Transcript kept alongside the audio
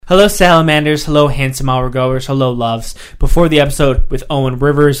Hello, salamanders. Hello, handsome hour goers. Hello, loves. Before the episode with Owen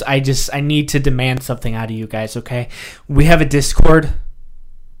Rivers, I need to demand something out of you guys, okay? We have a Discord.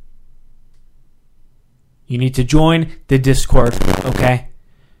 You need to join the Discord, okay?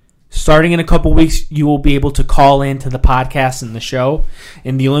 Starting in a couple weeks, you will be able to call in to the podcast and the show.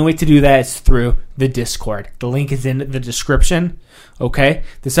 And the only way to do that is through the Discord. The link is in the description, okay?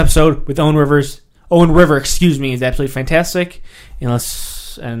 This episode with Owen River, is absolutely fantastic.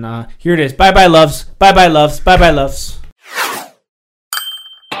 And here it is. Bye-bye, loves. Bye-bye, loves. Bye-bye, loves.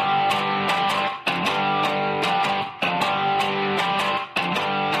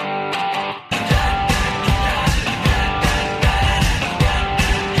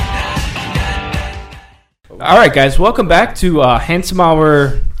 All right, guys. Welcome back to Handsome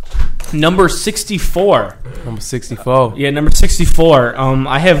Hour number 64. Number 64. Number 64.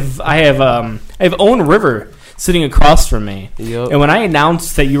 I have Owen River sitting across from me. Yep. And when I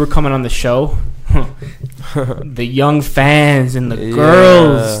announced that you were coming on the show, the young fans and the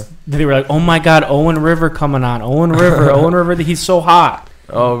girls, they were like, "Oh my God, Owen River coming on! Owen River, he's so hot."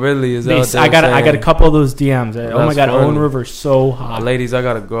 Oh, really? Is that I got a couple of those DMs. Oh my God, funny. Owen River's so hot. Ladies, I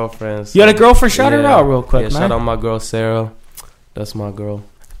got a girlfriend. So. You got a girlfriend? Shout her out real quick, man. Shout out my girl Sarah. That's my girl.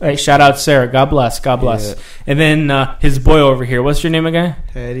 Hey, shout out Sarah. God bless. Yeah. And then his boy over here. What's your name again?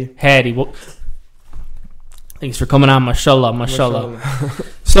 Hattie. Well, thanks for coming on. Mashallah.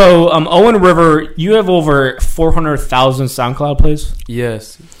 So, Owen River, you have over 400,000 SoundCloud plays?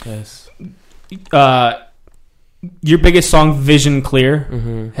 Yes. Your biggest song, Vision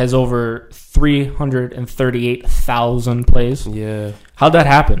Clear, has over 338,000 plays. Yeah. How'd that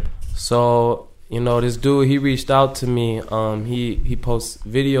happen? So, this dude, he reached out to me. He posts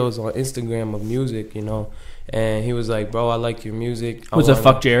videos on Instagram of music, and he was like, "Bro, I like your music." Was it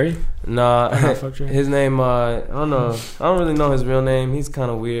Fuck Jerry? Nah. Fuck Jerry? His name, I don't know. I don't really know his real name. He's kind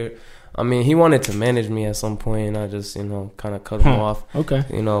of weird. I mean, he wanted to manage me at some point, and I just, kind of cut him off. Okay.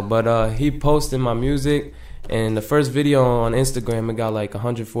 But he posted my music. And the first video on Instagram, it got like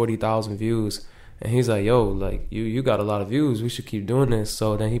 140,000 views. And he's like, "Yo, like you got a lot of views. We should keep doing this."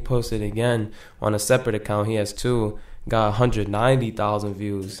 So then he posted again on a separate account. He has two, got 190,000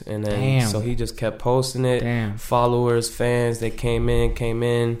 views. And then so he just kept posting it. Damn. Followers, fans, they came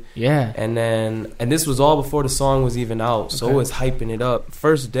in. Yeah. And this was all before the song was even out. So it was hyping it up.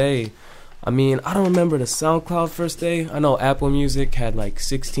 First day, I mean, I don't remember the SoundCloud first day. I know Apple Music had like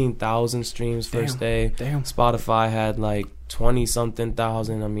 16,000 streams first day. Damn. Spotify had like 20-something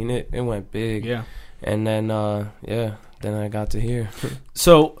thousand. I mean, it went big. Yeah. And then, then I got to here.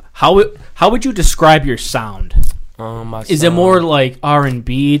 So how would you describe your sound? Is it more like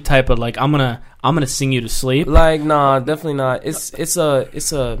R&B type of like I'm gonna sing you to sleep? Like, nah, definitely not. It's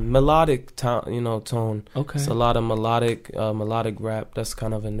a melodic tone. Okay. It's a lot of melodic rap. That's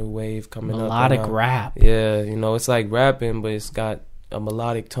kind of a new wave coming up. Melodic rap. Yeah, it's like rapping, but it's got a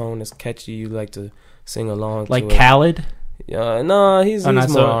melodic tone that's catchy. You like to sing along like to Khaled? It. Yeah, no, he's more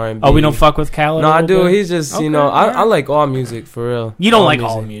R&B. Oh, we don't fuck with Khaled? No, I do. He's just, I like all music, for real. You don't like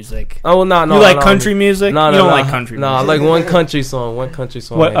all music. Oh, well, no. You like country music? No, you don't like country music. No, I like one country song. What,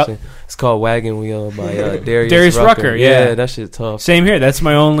 actually. It's called Wagon Wheel by Darius Rucker. Yeah, that shit's tough. Same here. That's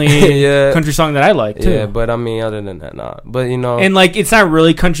my only country song that I like, too. Yeah, but I mean, other than that, nah. But, And, like, it's not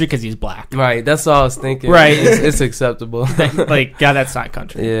really country because he's black. Right, that's all I was thinking. Right. It's acceptable. Like, yeah, that's not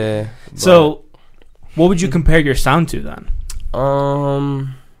country. Yeah. So, what would you compare your sound to, then? I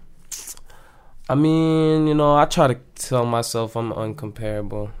mean, I try to tell myself I'm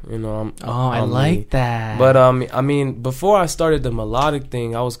uncomparable. I like that. But I mean, before I started the melodic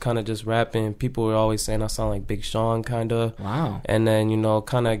thing, I was kind of just rapping. People were always saying I sound like Big Sean, kind of. Wow. And then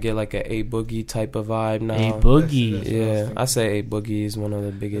kind of get like a Boogie type of vibe now. A Boogie. Yeah, I say A Boogie is one of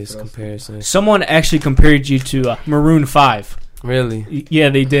the biggest comparisons. Someone actually compared you to Maroon 5. Really? Yeah,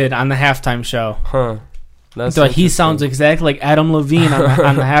 they did on the halftime show. Huh. So he sounds exactly like Adam Levine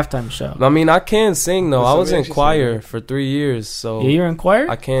on the halftime show. I mean, I can sing though. I was in choir for 3 years, so yeah, you're in choir.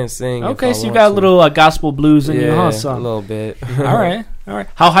 I can sing. Okay, so you got a little gospel blues in your house, a little bit. All right.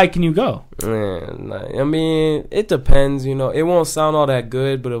 How high can you go? I mean, it depends. It won't sound all that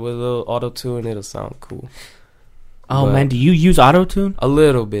good, but with a little auto tune, it'll sound cool. Oh, man, do you use auto-tune? A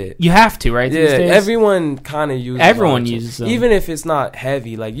little bit. You have to, right? Yeah, everyone kind of uses Everyone uses them. Even if it's not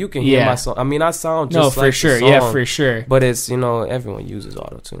heavy, like you can hear my song. I mean, I sound just for sure. The song, yeah, for sure. But it's, everyone uses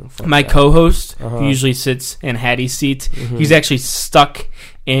auto-tune. My co-host, who usually sits in Hattie's seat, he's actually stuck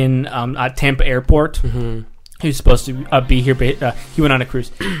in Tampa Airport. He was supposed to be here, but he went on a cruise.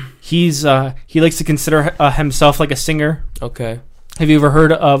 He likes to consider himself like a singer. Okay. Have you ever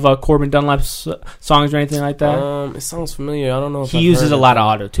heard of Corbin Dunlap's songs or anything like that? It sounds familiar. I don't know if he uses a lot of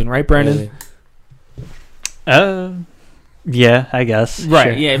auto-tune, right, Brandon? Really? Yeah, I guess.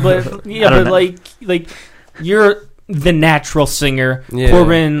 Right, sure. yeah, but like you're the natural singer. Yeah.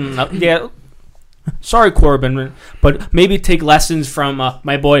 Corbin, sorry, Corbin, but maybe take lessons from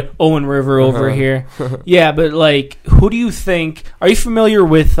my boy Owen River over here. Yeah, but like, who do you think? Are you familiar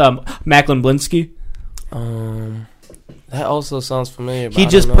with Macklin Blinsky? That also sounds familiar. But He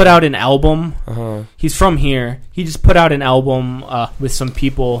just put out an album. He's from here. He just put out an album with some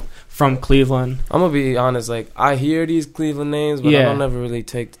people from Cleveland. I'm gonna be honest. Like, I hear these Cleveland names, but I don't ever really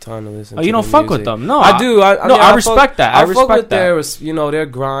take the time to listen. Oh, you don't fuck with them? No, I do. I respect that. I respect their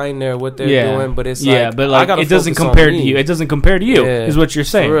grind, what they're doing. But it's but like it doesn't compare to you. It doesn't compare to you. Is what you're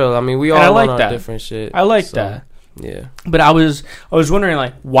saying. For real. I mean, we all like that different shit. I like that. Yeah. But I was wondering,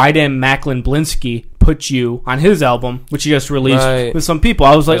 like, why didn't Macklin Blinsky put you on his album, which he just released with some people?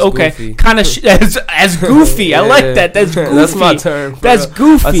 I was like, that's okay, kind of as goofy. Yeah. I like that. That's goofy. That's my term. That's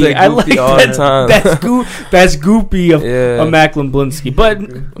goofy. I like all that. The time. That's goofy of Macklin Blinsky.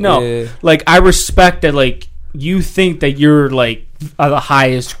 But no, like, I respect that. Like, you think that you're like the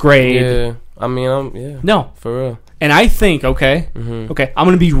highest grade. Yeah. I mean, No, for real. And I think, okay, I'm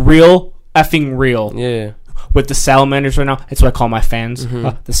gonna be real effing real. Yeah. With the salamanders right now, that's what I call my fans. I'm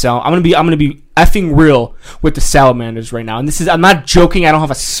gonna be effing real with the salamanders right now, and I'm not joking. I don't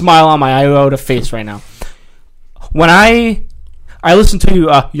have a smile on my iota face right now. When I listen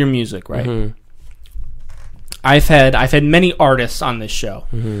to your music, right? I've had many artists on this show,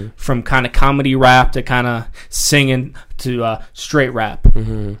 from kind of comedy rap to kind of singing to straight rap.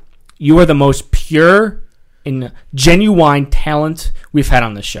 You are the most pure and genuine talent we've had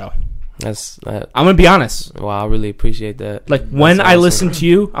on this show. I'm gonna be honest. Wow, I really appreciate that. Like, when I listen to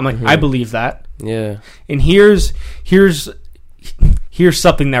you, I'm like, I believe that. Yeah. And here's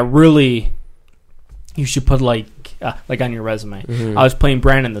something that really you should put like on your resume. I was playing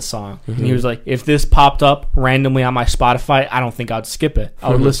Brandon the song, and he was like, if this popped up randomly on my Spotify, I don't think I'd skip it.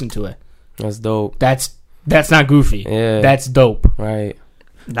 I would listen to it. That's dope. That's not goofy. Yeah. That's dope. Right.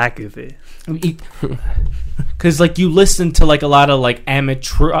 Not goofy. Because like, you listen to like a lot of like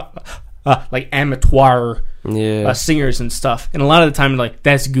amateur singers and stuff, and a lot of the time, like,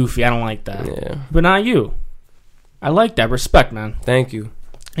 that's goofy. I don't like that. Yeah. But not you. I like that. Respect, man. Thank you.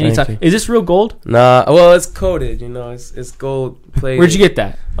 Anytime. Is this real gold? Nah. Well, it's coated. It's gold plated. Where'd you get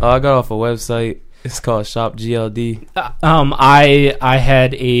that? I got off a website. It's called Shop GLD. I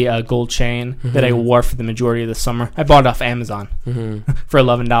had a gold chain that I wore for the majority of the summer. I bought it off Amazon for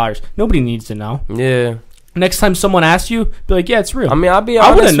 $11. Nobody needs to know. Yeah. Next time someone asks you, be like, yeah, it's real. I mean, I'll be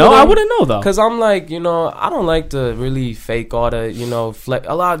honest. I wouldn't know though. Because I'm like, I don't like to really fake all the,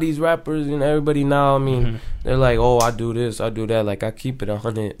 a lot of these rappers and everybody now, I mean, they're like, oh, I do this, I do that. Like, I keep it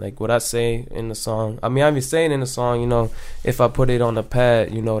 100. Like, what I say in the song. I mean, I be saying in the song, if I put it on the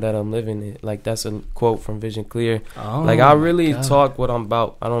pad, that I'm living it. Like, that's a quote from Vision Clear. Oh, like, I really talk what I'm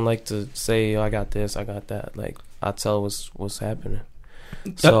about. I don't like to say, I got this, I got that. Like, I tell what's happening.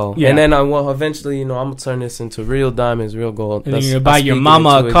 So and then eventually, I'm gonna turn this into real diamonds, real gold. And then you're gonna buy your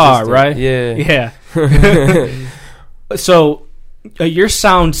mama a car, right? Yeah. So your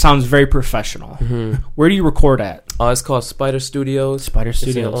sound sounds very professional. Where do you record at? It's called Spider Studios.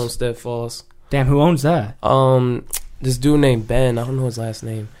 It's in Olmsted Falls. Damn, who owns that? This dude named Ben. I don't know his last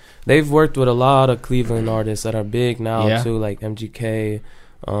name. They've worked with a lot of Cleveland artists that are big now too, like MGK,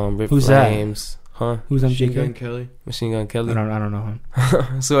 Rip Who's Flames. That? Huh? Who's MGK? Machine Gun Kelly. I don't know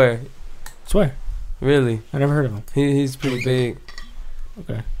him. Swear. Really? I never heard of him. He's pretty big.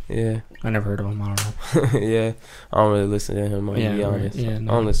 Okay. Yeah. I never heard of him. I don't know. Yeah. I don't really listen to him, to be honest. Yeah,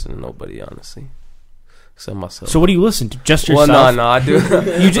 no. I don't listen to nobody, honestly. Except myself. So what do you listen to? Just yourself? Well, no, I do.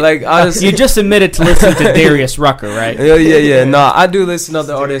 You just admitted to listen to Darius Rucker, right? Yeah. No, I do listen to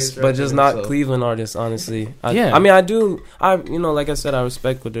other artists, but just not Cleveland artists, honestly. I mean, I do. Like I said, I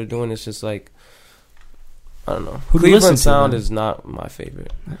respect what they're doing. It's just like, I don't know. Cleveland sound is not my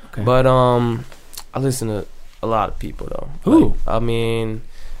favorite. Okay. But I listen to a lot of people though. Who? Like, I mean,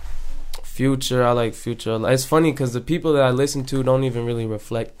 Future. I like Future. It's funny because the people that I listen to don't even really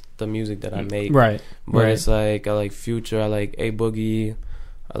reflect the music that I make. Right. But it's like, I like Future. I like A Boogie.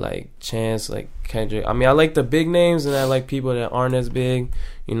 I like Chance. Like Kendrick. I mean, I like the big names, and I like people that aren't as big.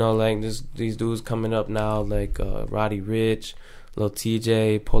 Like these dudes coming up now, like Roddy Ricch, Lil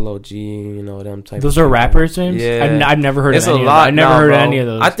TJ, Polo G, them type. Those are rappers' names. Yeah, I've never heard. It's of any a lot. I've never heard of any of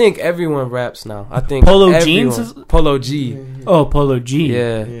those. I think everyone raps now. I think Polo Jeans. Polo G. Oh, Polo G.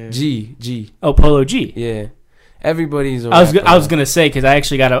 Yeah. G. Oh, Polo G. Yeah. Everybody's a I rapper. was gonna say because I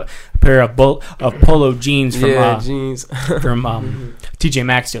actually got a pair of polo jeans from jeans from TJ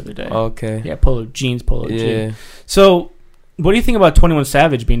Maxx the other day. Okay. Yeah, polo jeans. So, what do you think about 21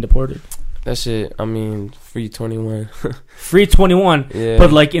 Savage being deported? That shit. I mean, free 21. Free 21. Yeah.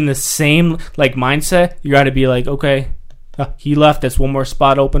 But like in the same like mindset, you got to be like, okay, he left. That's one more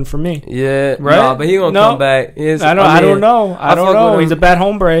spot open for me. Yeah. Right. Nah, but he gonna come back. I don't know. He's a bad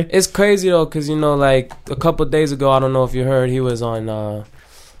hombre. It's crazy though, cause you know, like a couple of days ago, I don't know if you heard, he was on.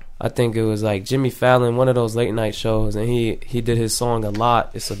 I think it was like Jimmy Fallon, one of those late night shows, and he did his song A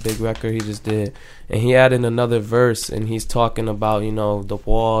Lot. It's a big record he just did, and he added another verse, and he's talking about, you know, the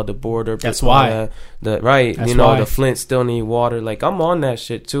wall, the border. That's why. The Flint still need water. Like, I'm on that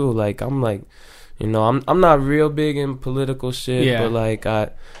shit too. Like, I'm like, you know, I'm not real big in political shit, but like I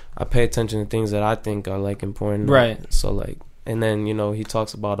pay attention to things that I think are like important. Right. So like, and then, you know, he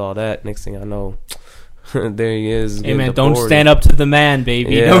talks about all that. Next thing I know, there he is. Hey man, don't stand up to the man,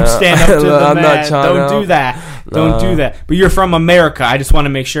 baby. Yeah. Don't stand up to the man. Don't do that. Don't do that. But you're from America. I just want to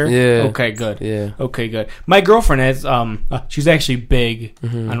make sure. Yeah. Okay, good. Yeah. Okay, good. My girlfriend has she's actually big.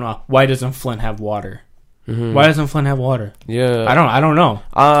 Mm-hmm. I don't know. Why doesn't Flint have water? Mm-hmm. Why doesn't Flint have water? Yeah. I don't know.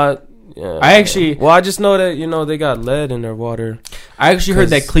 Yeah. I just know that, you know, they got lead in their water. I actually heard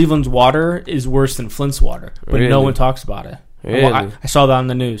that Cleveland's water is worse than Flint's water, but really? No one talks about it. Really? I saw that on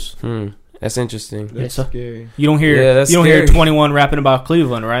the news. That's interesting. That's scary. You don't hear 21 rapping about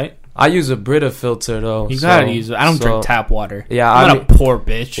Cleveland, right? I use a Brita filter though. You gotta use it. I don't drink tap water. Yeah, I'm not a poor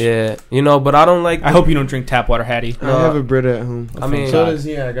bitch. Yeah, you know, but I don't like. I hope you don't drink tap water, Hattie. I have a Brita at home. I mean, so does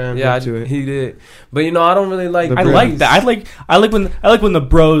he. I got him to it. He did. But you know, I don't really like. I like that. I like when the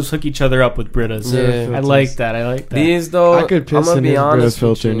bros hook each other up with Britas. Yeah, I like that. These though, I could piss in his Brita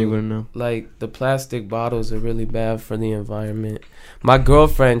filter and he wouldn't know. Like the plastic bottles are really bad for the environment. My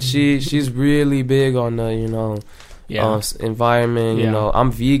girlfriend, she's really big on the, you know. Environment, you know. I'm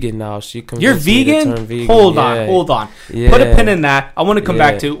vegan now. She convinced You're me vegan? to turn vegan. Hold on. Yeah. Put a pin in that. I want to come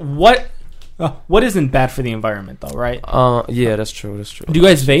back to what isn't bad for the environment though, right? Yeah, that's true. Do you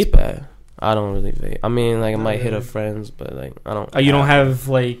guys vape? It's bad. I don't really vape. I mean, like I might hit up friends, but like I don't. You don't have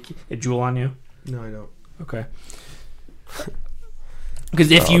like a Juul on you? No, I don't. Okay. Because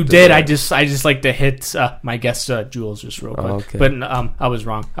if you did, I just like to hit my guest Jules just real quick. Okay. But I was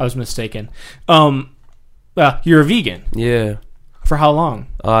wrong. I was mistaken. You're a vegan. Yeah. For how long?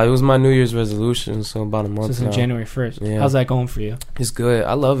 It was my New Year's resolution, so about a month Since January 1st. Yeah. How's that going for you? It's good.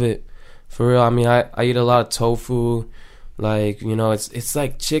 I love it. For real. I mean, I eat a lot of tofu. Like, you know, it's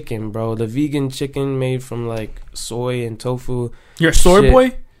like chicken, bro. The vegan chicken made from like soy and tofu. You're a soy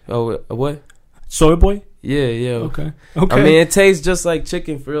boy? Oh, what? Soy boy? Yeah. Okay. I mean, it tastes just like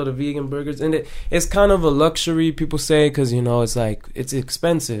chicken for real, the vegan burgers. And it's kind of a luxury, people say, because, you know, it's like, it's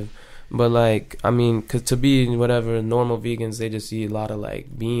expensive. But, like, I mean, because to be whatever, normal vegans, they just eat a lot of,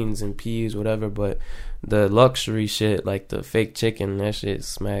 like, beans and peas, whatever. But the luxury shit, like the fake chicken, that shit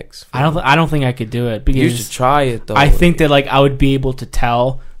smacks. I don't think I could do it. Because you should try it, though. I think that, like, I would be able to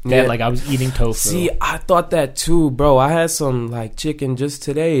tell that, like, I was eating tofu. See, I thought that, too, bro. I had some, like, chicken just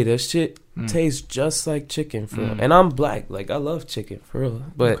today. That shit tastes just like chicken, for real. And I'm black. Like, I love chicken, for real.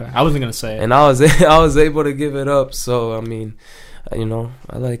 But I wasn't going to say it. And I was able to give it up. So, I mean... You know,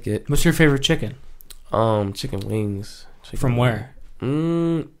 I like it. What's your favorite chicken? Chicken wings. From where?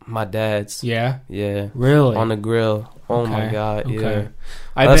 My dad's. Yeah? Yeah. Really? On the grill. Oh my God, yeah.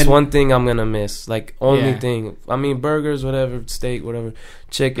 That's one thing I'm gonna miss. Like, only thing. I mean, burgers, whatever, steak, whatever.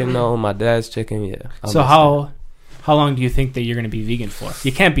 Chicken, no. My dad's chicken, yeah. So how long do you think that you're going to be vegan for?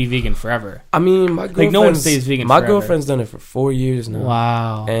 You can't be vegan forever. I mean, my girlfriend... no one stays vegan my forever. girlfriend's done it for 4 years now.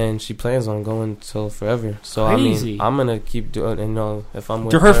 Wow. And she plans on going till forever. So, Crazy. I mean, I'm going to keep doing it. You know, if I'm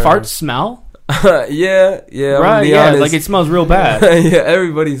with Do her farts smell? Yeah. Right, yeah. Honest. Like, it smells real bad. Yeah,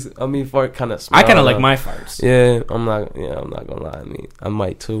 everybody's... I mean, fart kind of smells. I kind of like my farts. Yeah, I'm not going to lie. I mean, I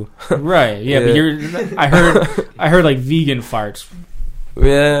might too. Right, yeah. But I heard like vegan farts.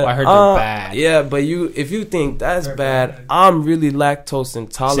 Yeah, I heard they're bad. Yeah, but if you think that's bad, I'm really lactose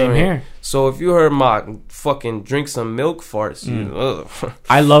intolerant. Same here. So if you heard my fucking drink some milk farts,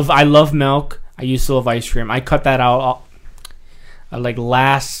 I love milk. I used to love ice cream. I cut that out. Like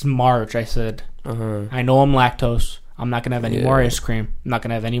last March, I said, I know I'm lactose. I'm not gonna have any more ice cream. I'm not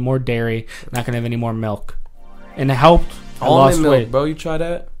gonna have any more dairy. I'm not gonna have any more milk. And it helped. I lost milk, weight, bro. You try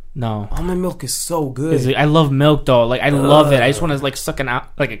that? No. Almond milk is so good. I love milk though. Like I love it. I just want to like suck out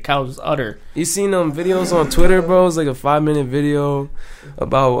like a cow's udder. You seen them videos on Twitter, bro? It's like a 5-minute video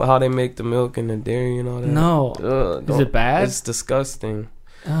about how they make the milk and the dairy and all that. No. Is it bad? It's disgusting.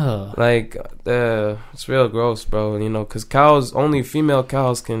 Ugh. Like it's real gross, bro. You know, because only female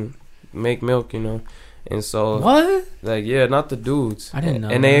cows can make milk. You know, And so what? Like, yeah, not the dudes. I didn't know.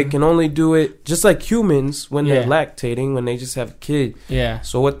 And they can only do it just like humans when they're lactating, when they just have a kid. Yeah.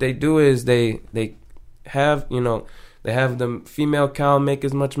 So what they do is they have, you know, they have the female cow make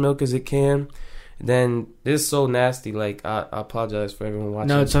as much milk as it can. Then this is so nasty. Like, I apologize for everyone watching.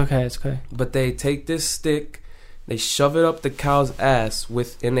 No, it's okay. It's okay. But they take this stick, they shove it up the cow's ass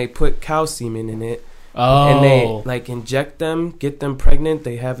and they put cow semen in it. Oh. And they like inject them, get them pregnant.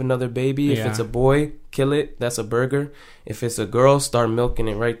 They have another baby. If it's a boy, kill it. That's a burger. If it's a girl, start milking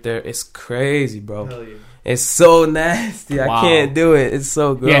it right there. It's crazy, bro. Hell yeah. It's so nasty. Wow. I can't do it. It's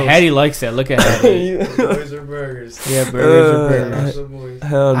so gross. Yeah, Hattie likes it. Look at Hattie. Boys are burgers. Yeah, burgers are burgers.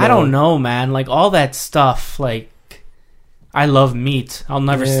 Hell no. I don't know, man. Like, all that stuff, like, I love meat. I'll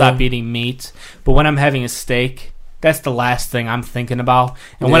never stop eating meat. But when I'm having a steak, that's the last thing I'm thinking about.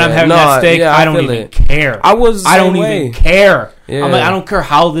 And when I'm having that steak, I don't even care. I don't even care. Yeah. I'm like, I don't care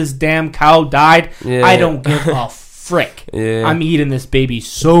how this damn cow died. Yeah. I don't give a frick. Yeah. I'm eating this baby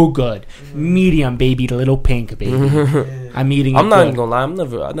so good. Medium baby, little pink baby. I'm eating it. I'm not even gonna lie.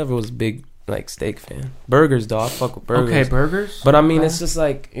 I never was a big like steak fan. Burgers, though. I fuck with burgers. Okay, burgers. But I mean, it's just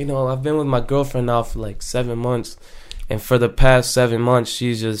like, you know, I've been with my girlfriend now for like 7 months. And for the past 7 months,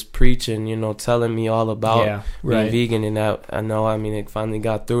 she's just preaching, you know, telling me all about being vegan. And that, I know, I mean, it finally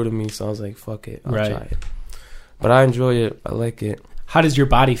got through to me. So I was like, fuck it. I'll try it. But I enjoy it. I like it. How does your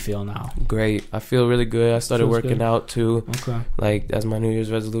body feel now? Great. I feel really good. I started working out too. Okay. Like, that's my New Year's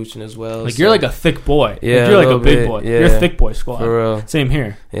resolution as well. Like, you're like a thick boy. Yeah. Like, you're like a big boy. Yeah. You're a thick boy squad. For real. Same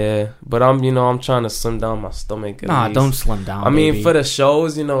here. Yeah. But I'm trying to slim down my stomach. Nah, don't slim down. I mean, for the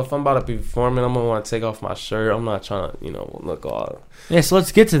shows, you know, if I'm about to be performing, I'm going to want to take off my shirt. I'm not trying to, you know, look all. Yeah, so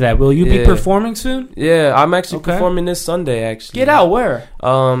let's get to that. Will you be performing soon? Yeah, I'm actually performing this Sunday, actually. Get out, where?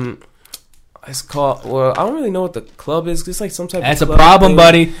 It's called, well, I don't really know what the club is. It's like some type That's of club. That's a problem, thing.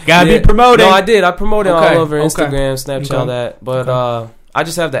 Buddy. Gotta be promoting. No, I did. I promoted all over Instagram, Snapchat, all that. But I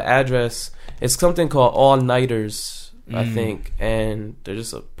just have the address. It's something called All Nighters, I think. And they're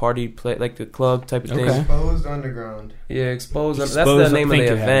just a party play, like the club type of thing. Exposed Underground. Yeah, Exposed. That's the name of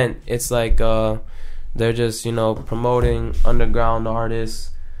the event. It's like, they're just, you know, promoting underground artists.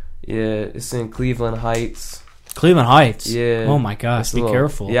 Yeah, it's in Cleveland Heights. Cleveland Heights. Yeah. Oh my gosh, be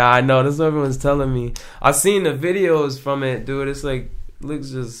careful. Yeah, I know. That's what everyone's telling me. I've seen the videos from it, dude. It's like, looks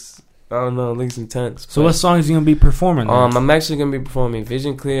just, I don't know, it looks intense. So what songs are you gonna be performing there? I'm actually gonna be performing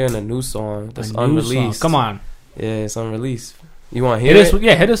Vision Clear and a new song that's unreleased. Come on. Yeah, it's unreleased. You want to hear it?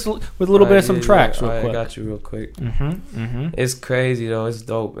 Yeah, hit us with a little bit of some tracks real quick. I got you real quick. It's crazy though. It's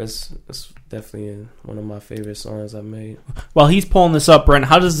dope. It's definitely one of my favorite songs I've made. While he's pulling this up, Brent,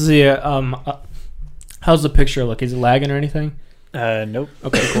 how does the how's the picture look? Is it lagging or anything? Nope.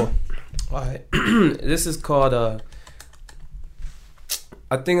 Okay, cool. All right. This is called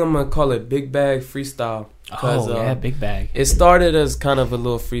I think I'm gonna call it Big Bag Freestyle. Oh yeah, Big Bag. It started as kind of a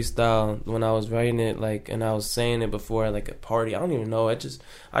little freestyle when I was writing it, like, and I was saying it before at like a party. I don't even know. I just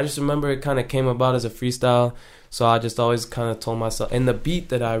remember it kind of came about as a freestyle. So I just always kind of told myself, and the beat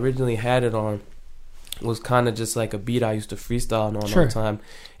that I originally had it on was kind of just like a beat I used to freestyle on all the time,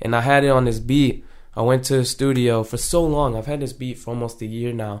 and I had it on this beat. I went to the studio for so long. I've had this beat for almost a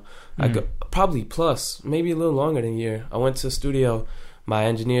year now. Probably plus, maybe a little longer than a year. I went to the studio. My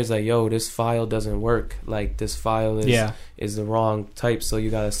engineer's like, yo, this file doesn't work. Like, this file is the wrong type, so you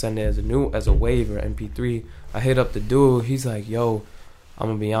gotta send it as a wave or MP3. I hit up the dude. He's like, yo, I'm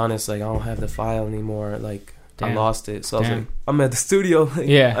gonna be honest, like, I don't have the file anymore. Like, I lost it. So I was like, I'm at the studio. Like,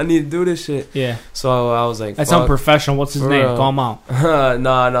 I need to do this shit. Yeah. So I was like, that's unprofessional. What's his name? Call him out.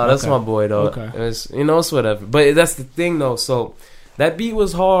 No, that's my boy though. Okay. It's whatever. But that's the thing though. So that beat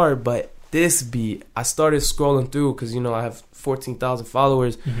was hard, but this beat, I started scrolling through because, you know, I have 14,000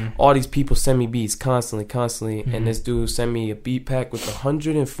 followers. All these people send me beats constantly. And this dude sent me a beat pack with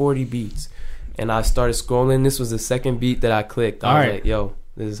 140 beats. And I started scrolling. This was the second beat that I clicked. I was like, yo,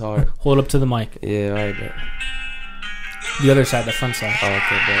 this is hard. Hold up to the mic. Yeah, all right, man. The other side, the front side. Oh,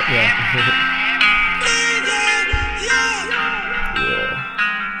 okay, but yeah.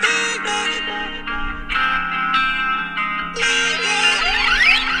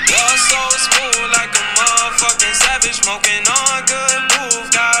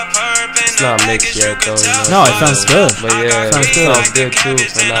 It's not mixed yet though. You know? No, it sounds good. But yeah, it sounds good too.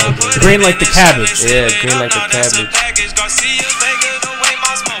 So now green like the cabbage. Yeah, green like the cabbage.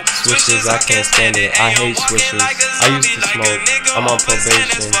 Switches, I can't stand it. I hate switches. I used to smoke. I'm on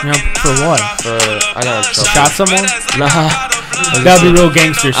probation. You know, for what? I got in trouble. Shot someone? Nah. That'd be real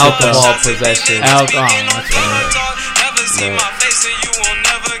gangster shit. Alcohol possession. That's fine.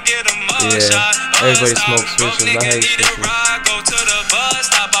 Yeah, everybody smokes switches. I hate switches.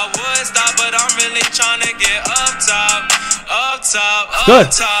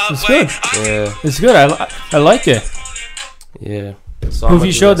 It's good. It's good. Yeah, It's good. I like it. yeah. So Who I'ma have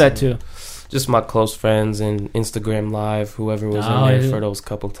you do showed that to? Just my close friends and Instagram Live, whoever was Oh, in there yeah. for those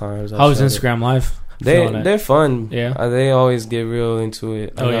couple times. I How was showed it. Instagram Live? Feeling it? They're fun. Yeah. They always get real into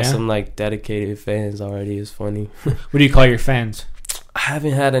it. I Oh, got yeah? some like dedicated fans already. It's funny. What do you call your fans? I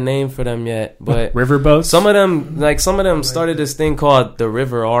haven't had a name for them yet, but Riverboats? some of them started this thing called the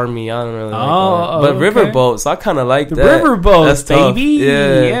River Army. I don't really like Oh, that. But okay. Riverboats, I kind of like The that. Riverboats, That's tough. baby.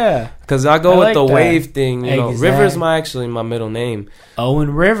 Yeah. Yeah. Because I go I with like the that. wave thing. You know, Exact- River's my middle name.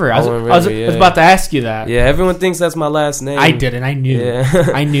 Owen River. I was Owen I was River, yeah. about to ask you that. Yeah, everyone thinks that's my last name. I didn't. I knew. Yeah.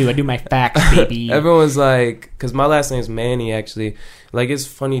 I knew. I do my facts, baby. Everyone's like, because my last name is Manny, actually. Like, it's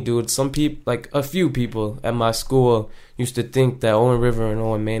funny, dude. Some people, like, a few people at my school used to think that Owen River and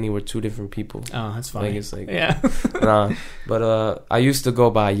Owen Manny were two different people. Oh, that's funny. Like, it's like, Yeah. nah. But I used to go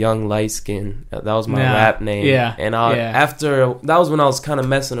by Young Light Skin. That was my Nah. rap name. Yeah. And Yeah. after, that was when I was kind of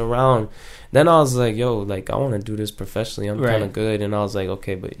messing around. Then I was like, yo, like, I want to do this professionally. I'm Right. kind of good. And I was like,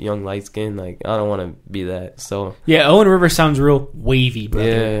 okay, but Young Light Skin, like, I don't want to be that. So, Yeah, Owen River sounds real wavy, brother.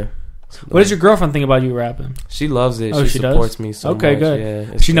 yeah. What does your girlfriend think about you rapping? She loves it. Oh, she she does? supports me so Okay, much. good.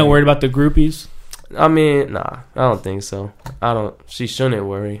 Yeah, Is she not worried about the groupies? I mean, nah, I don't think so. She shouldn't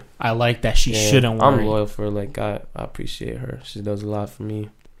worry. I like that. She Yeah, shouldn't worry. I'm loyal for her. Like, I appreciate her. She does a lot for me.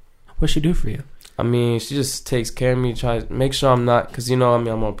 What'd she do for you? I mean, she just takes care of me, tries to make sure I'm not, because, you know, I mean,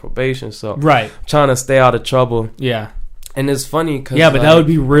 I'm on probation, so Right. I'm trying to stay out of trouble. Yeah. And it's funny because, Yeah, but that would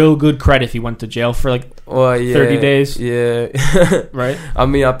be real good credit if you went to jail for like well, yeah, 30 days. Yeah. Right? I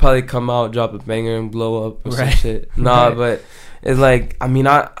mean, I'd probably come out, drop a banger, and blow up or some Right. shit. Nah, Right. but it's like, I mean,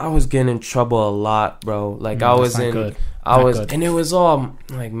 I was getting in trouble a lot, bro. Like, I was That's not in, good. I Not was, good. and it was all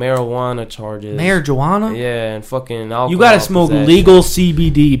like marijuana charges. Mayor Joanna? Yeah, and fucking alcohol. You gotta smoke possession. legal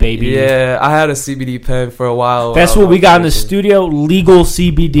CBD, baby. Yeah, I had a CBD pen for a while. That's what we got in the studio. Legal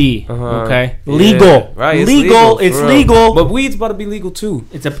CBD. Uh-huh. Okay, Yeah. legal. Right? It's legal. for It's real. legal. But weed's about to be legal too.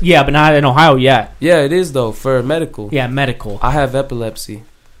 It's but not in Ohio yet. Yeah, it is though for medical. Yeah, medical. I have epilepsy.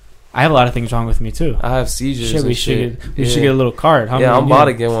 I have a lot of things wrong with me too. I have seizures. Shit, we and should shit. we should get a little card. How Yeah, many I'm you about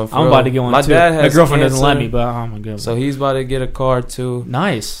get? to get one. For I'm real. about to get one My too. dad My has girlfriend doesn't let cancer, me, but oh my god. so he's about to get a card too.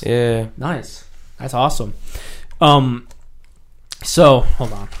 Nice. Yeah. Nice. That's awesome. So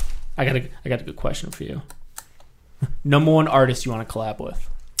hold on. I got a good question for you. Number one artist you want to collab with?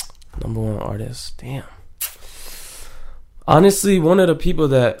 Number one artist. Damn. Honestly, one of the people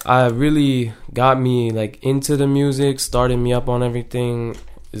that I really got me like into the music, started me up on everything,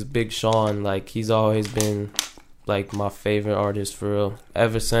 is Big Sean. Like, he's always been like my favorite artist for real.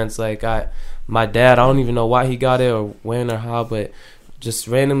 Ever since like my dad, I don't even know why he got it or when or how, but just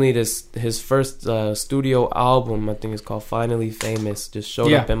randomly his first studio album, I think it's called Finally Famous, just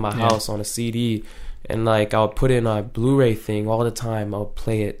showed up in my house on a CD. And like, I would put it in a Blu-ray thing all the time. I would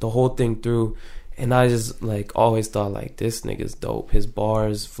play it the whole thing through. And I just like always thought like, this nigga's dope. His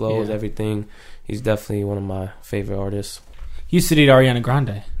bars, flows, everything. He's definitely one of my favorite artists. He used to date Ariana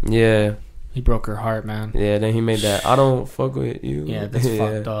Grande. Yeah. He broke her heart, man. Yeah, then he made that I Don't Fuck With You. Yeah, that's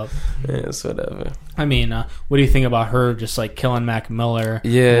fucked up. Yeah, it's whatever. I mean, what do you think about her just like killing Mac Miller?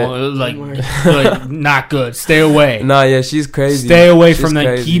 Yeah. Well, like not good. Stay away. Nah, yeah, she's crazy. Stay away She's from that.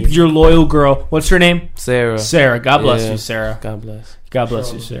 crazy. Keep your loyal girl. What's her name? Sarah. Sarah. God bless Yeah. you, Sarah. God bless. God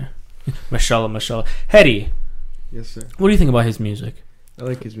bless you, Sarah. Mashallah. Hetty, Yes, sir. what do you think about his music? I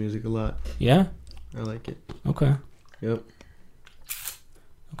like his music a lot. Yeah? I like it. Okay. Yep.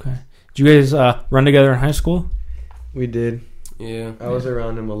 Okay. Did you guys run together in high school? We did. Yeah. I was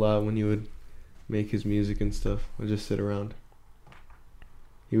around him a lot when he would make his music and stuff. I'd just sit around.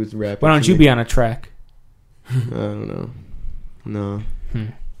 He was rapping. Why don't you be on a track? I don't know. No. Hmm.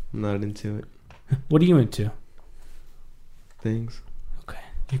 I'm not into it. What are you into? Things.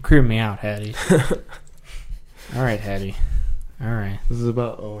 You creep me out, Hattie. All right, Hattie. All right. This is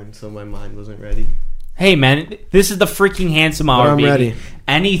about Owen, so my mind wasn't ready. Hey, man, this is the freaking handsome But hour, I'm baby. ready.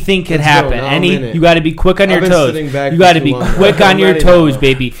 Anything could Let's go. happen. Now I'm in it. You got to be quick on your I've been toes. sitting back You for got to too be long. quick on I'm your ready toes, now.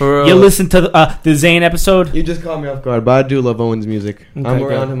 baby. For real. You listen to the Zayn episode? You just caught me off guard, but I do love Owen's music. Okay, I'm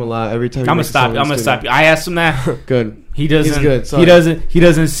good. around him a lot every time. I'm gonna stop. I'm gonna stop you. I asked him that. Good. He doesn't. He's good. He Sorry. doesn't. He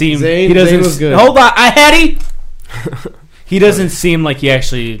doesn't seem. Zayn- he doesn't. Zayn was good. Hold on, Hattie. He doesn't seem like he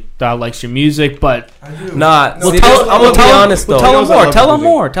actually likes your music, but Nah, we'll see, tell, I'm gonna be honest though. Tell him He knows I more. love Tell him music.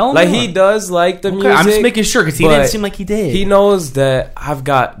 more. Tell him Like, more. he does like the Okay, music. I'm just making sure because he didn't but seem like he did. He knows that I've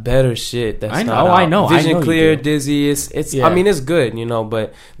got better shit. That's I know, not out. I know, I Vision know you Clear, do. Dizzy. It's. Yeah. I mean, it's good, you know.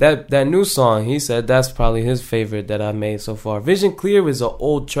 But that new song, he said that's probably his favorite that I made so far. Vision Clear is an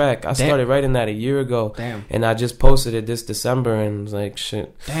old track. I started writing that a year ago. Damn. And I just posted it this December and was like,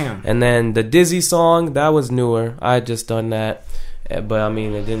 shit. Damn. And then the Dizzy song, that was newer. I had just done that. but I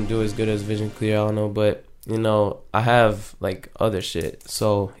mean, it didn't do as good as Vision Clear. I don't know, but you know, I have like other shit,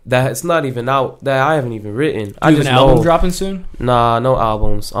 so that it's not even out. That I haven't even written. I You have just an album know. dropping soon? Nah, no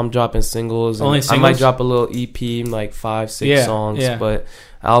albums. I'm dropping singles. And Only I singles? might drop a little EP, like 5-6 songs. Yeah. But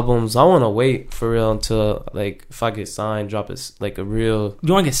albums, I want to wait for real until like if I get signed, drop it like a real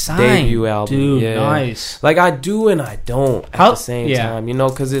You want to get signed? debut album. Dude, yeah. nice. Like I do and I don't at the same time, you know,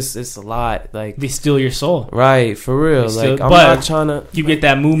 because it's a lot. Like They steal your soul. right, for real. They still- Like I'm but not trying to. You get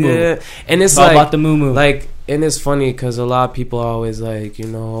that moo-moo. Yeah, and it's It's all like about the moo-moo. like, and it's funny because a lot of people are always like, you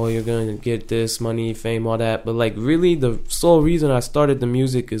know, oh, you're gonna get this money, fame, all that. But like, really, the sole reason I started the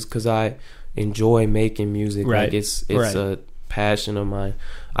music is because I enjoy making music. Right. Like, it's Right. a passion of mine.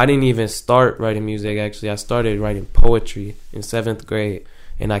 I didn't even start writing music. Actually, I started writing poetry in 7th grade,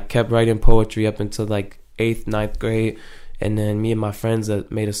 and I kept writing poetry up until like 8th, 9th grade. And then me and my friends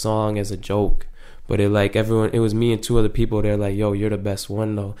made a song as a joke. But it like everyone, it was me and 2 other people. They're like, "Yo, you're the best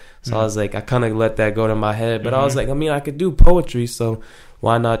one, though." So I was like, I kind of let that go to my head. But I was like, I mean, I could do poetry, so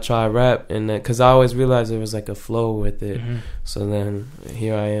why not try rap? And then, cause I always realized there was like a flow with it. So then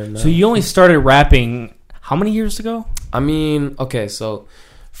here I am now. So you only started rapping how many years ago? I mean, okay, so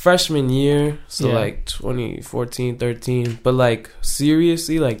freshman year, so Yeah. like 2014, 13. But like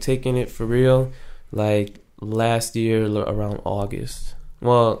seriously, like taking it for real, like last year around August.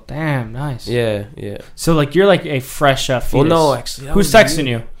 Well, Damn, nice. yeah. So like you're like a fresh fetus. Well, no, actually, that Who's was texting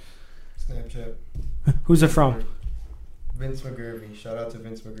you? Snapchat. Who's it from? Vince McGurvey. Shout out to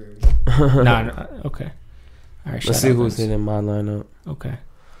Vince McGurvey. No, okay. All right. Let's see who's in my lineup. Okay.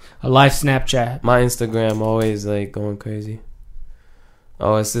 A live Snapchat. My Instagram always like going crazy.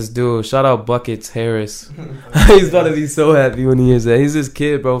 Oh, it's this dude. Shout out Buckets Harris. He's about to be so happy when he hears that. He's this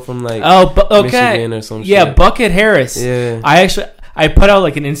kid, bro, from like Okay. Michigan or some Yeah, shit. Bucket Harris. Yeah. I put out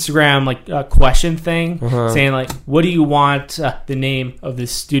like an Instagram like question thing Uh-huh. saying like, what do you want the name of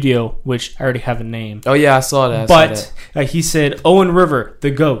this studio? Which I already have a name. Oh yeah, I saw that. But he said Owen River, the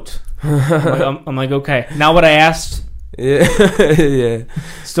goat. I'm like, okay. Now what I asked, yeah, yeah,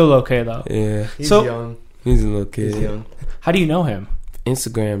 still okay though. yeah. He's So- young. He's a little kid. He's young. How do you know him?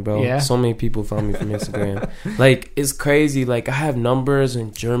 Instagram, bro. Yeah. So many people found me from Instagram. Like, it's crazy. Like, I have numbers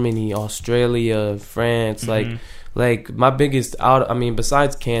in Germany, Australia, France. Like my biggest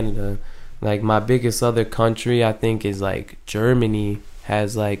besides Canada, like my biggest other country, I think, is like Germany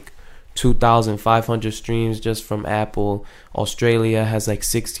has like 2,500 streams just from Apple. Australia has like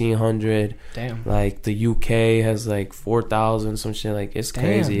 1,600. Damn. Like the UK has like 4,000, some shit. Like, it's Damn,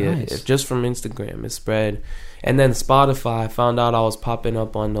 crazy. nice. It just from Instagram, it spread. And then Spotify, I found out I was popping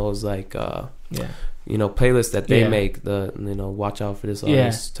up on those like Yeah. you know, playlists that they Yeah. make, the, you know, watch out for this Yeah.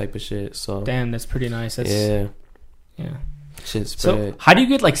 artist type of shit. So Damn, that's pretty nice. That's, yeah, yeah. shit So spread. how do you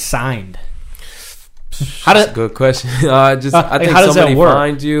get like signed? That's a good question. I think how does that somebody work?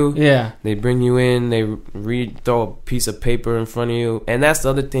 finds you. Yeah. They bring you in. They throw a piece of paper in front of you, and that's the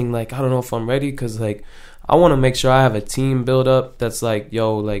other thing. Like, I don't know if I'm ready because like I want to make sure I have a team build up that's like,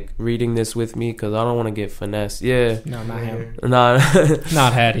 yo, like reading this with me because I don't want to get finessed. Yeah, No, not him. nah,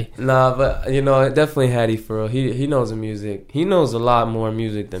 Not Hattie. nah, but you know, definitely Hattie for real. He knows the music. He knows a lot more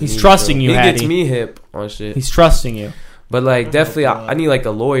music than He's me. trusting for you, real. He gets Hattie. me hip on shit. He's trusting you. But like, definitely, I need like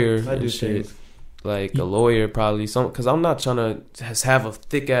a lawyer I do and shit. things. Like a lawyer, probably some, because I'm not trying to just have a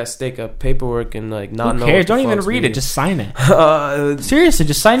thick ass stack of paperwork and like not Who know. cares? what the Don't even fuck's read me. it. Just sign it. It's Seriously,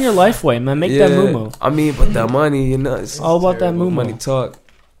 just sign your life away, man. Make that moo. I mean, but the money, you know, it's All about that terrible. moo. money talk.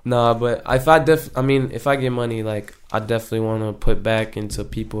 Nah, but if I get money, like I definitely want to put back into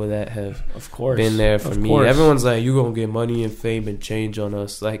people that have Of course. been there for Of me. course. Everyone's like, you gonna get money and fame and change on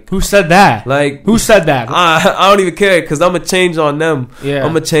us, like. Who said that? Like, Who said that? I don't even care because I'm gonna change on them. Yeah.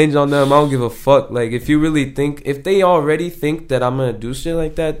 I'm gonna change on them. I don't give a fuck. Like, if you really think, if they already think that I'm gonna do shit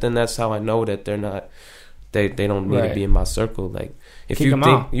like that, then that's how I know that they're not. They don't need Right. to be in my circle. Like, if Kick you 'em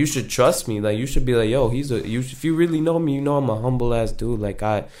think out. you should trust me, like you should be like, yo, if you really know me, you know I'm a humble ass dude. Like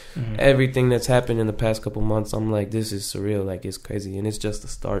Mhm. everything that's happened in the past couple months, I'm like, this is surreal. Like, it's crazy, and it's just a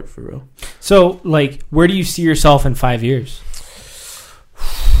start for real. So, like, where do you see yourself in 5 years?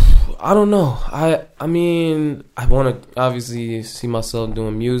 I don't know. I mean, I want to obviously see myself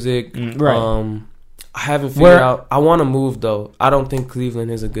doing music. Right. I haven't figured Where- out. I want to move though. I don't think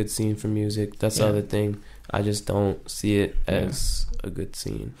Cleveland is a good scene for music. That's the Yeah. other thing. I just don't see it as a good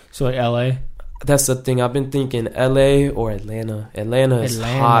scene. So, like, LA? That's the thing. I've been thinking LA or Atlanta. Atlanta is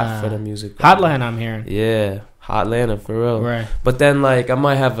hot for the music. Hotland, I'm hearing. Yeah, hot Atlanta for real. Right. But then, like, I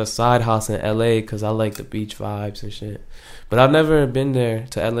might have a side house in LA because I like the beach vibes and shit. But I've never been there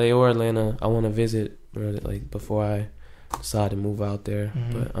to LA or Atlanta. I want to visit, like, before I decide to move out there.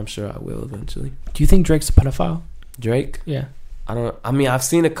 Mhm. But I'm sure I will eventually. Do you think Drake's a pedophile? Drake? Yeah. I've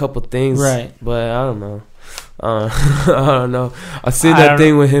seen a couple things, Right. But I don't know. I don't know. I've seen that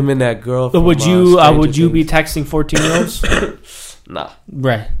thing with him and that girl. From, would you be texting 14-year-olds? Nah.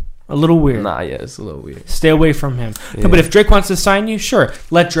 Right. A little weird. Nah, yeah, it's a little weird. Stay away from him. Yeah. No, but if Drake wants to sign you, sure,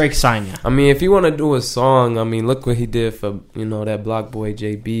 let Drake sign you. I mean, if you want to do a song, I mean, look what he did for, that Block Boy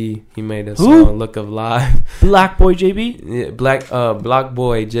JB. He made a song, Look of Live. Black Boy JB? Yeah, Block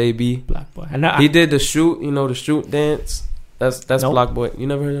Boy JB. Black Boy. I know. He did the shoot, the shoot dance. That's Nope. Block Boy. You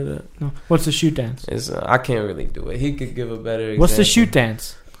never heard of that? No. What's the shoot dance? It's I can't really do it. He could give a better example. What's the shoot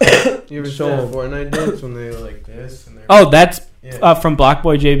dance? You ever saw Fortnite dance when they were like this? And Oh, that's yeah. from Black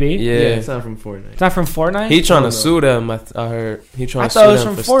Boy JB? Yeah. It's not from Fortnite. It's not from Fortnite? He trying to No. sue them. I heard he trying I to thought it sue was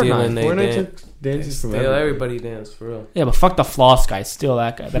them from for Fortnite. stealing their Fortnite dance. took dances from Steal everybody dance for real. Yeah, but fuck the Floss guys. Steal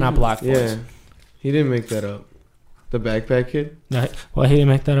that guy. They're not Black Boys. Yeah, he didn't make that up. The backpack kid, No, well, he didn't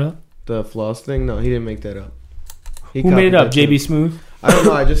make that up? the floss thing. No, he didn't make that up. He Who made it copied up? that JB too. Smooth? I don't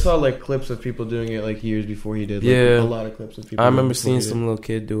know. I just saw like clips of people doing it like years before he did. Like, Yeah. a lot of clips of people. I doing it remember before seeing he did. some little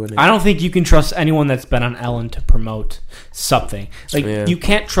kid doing it. I don't think you can trust anyone that's been on Ellen to promote something. Like, Yeah. you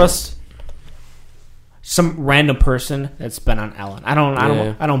can't trust some random person that's been on Ellen. I don't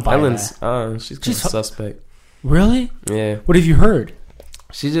buy Ellen's, that. she's kind She's of suspect. Really? Yeah. What have you heard?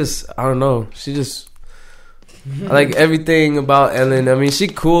 She just, I don't know. She just, I like everything about Ellen. I mean, she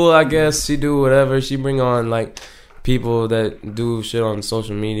cool, I guess. She do whatever. She bring on, like, people that do shit on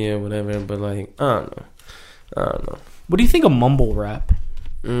social media or whatever. But, like, I don't know. What do you think of mumble rap?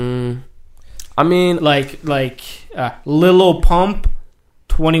 I mean, Like Lil Pump,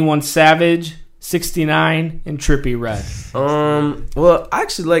 21 Savage, 69, and Trippie Redd. well, I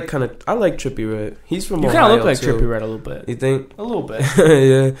actually I like Trippie Redd. He's from You Ohio, kind of look like too. Trippie Redd a little bit. You think? A little bit.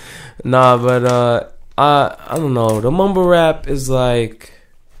 Yeah. Nah, but I don't know. The mumble rap is like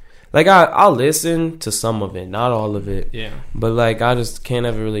I'll listen to some of it, not all of it. Yeah. But like I just can't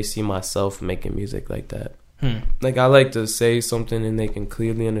ever really see myself making music like that. Hmm. I like to say something and they can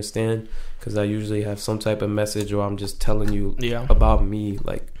clearly understand, because I usually have some type of message, or I'm just telling you Yeah. about me.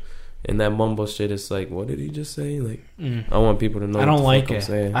 Like, and that mumble shit, it's like, what did he just say? Like, I want people to know. I don't what the like fuck I'm it.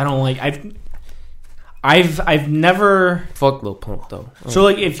 saying. I don't like. I've never. Fuck Lil Pump though. So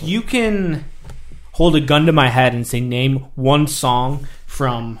like, if you can hold a gun to my head and say name one song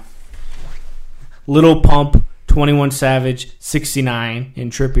from Lil Pump, 21 Savage, 69,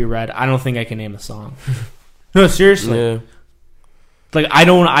 and Trippie Redd, I don't think I can name a song. No, seriously. Yeah. Like I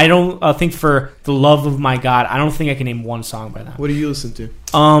don't think, for the love of my God, I don't think I can name one song by them. What do you listen to?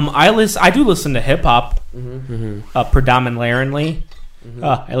 I do listen to hip hop, Mm-hmm. predominantly.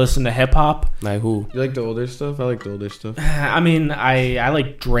 I listen to hip hop. Like who? You like the older stuff? I like the older stuff. I mean, I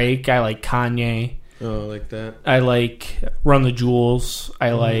like Drake. I like Kanye. Oh, like that. I like Run the Jewels.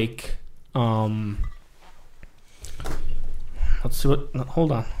 I like let's see what.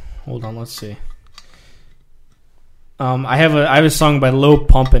 Hold on. Let's see. I have a song by Lil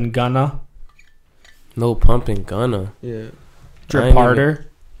Pump and Gunna. Lil Pump and Gunna. Yeah. Drip ain't Harder.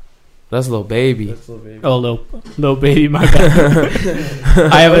 That's Lil Baby. That's Lil Baby. Oh, Lil Baby, my bad.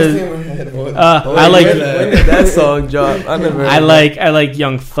 I have a. I like. When did that song drop? I never. I like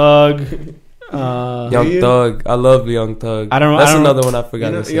Young Thug. Young Thug. I love Young Thug. That's another one I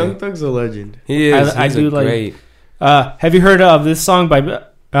forgot to say. Young Thug's a legend. He is. I He's do great. Have you heard of this song by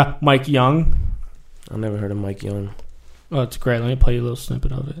Mike Young? I never heard of Mike Young. Oh, it's great. Let me play you a little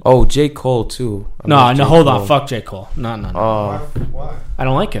snippet of it. Oh, J. Cole too. No, hold on. Fuck J. Cole. No. Why? I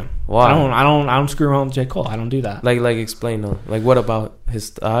don't like him. Why? I don't screw around with J. Cole. I don't do that. Like explain though. Like what about his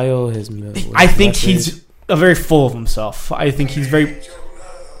style? I think he's a very full of himself. I think he's very.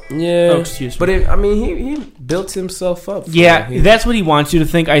 Yeah. Oh, excuse me. But he built himself up. Yeah, that's what he wants you to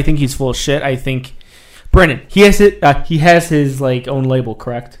think. I think he's full of shit. I think Brennan. He has it. He has his like own label,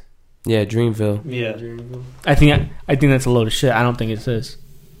 correct? Yeah, Dreamville. Yeah. I think that's a load of shit. I don't think it is.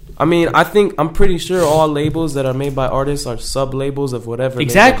 I mean, I'm pretty sure all labels that are made by artists are sub labels of whatever.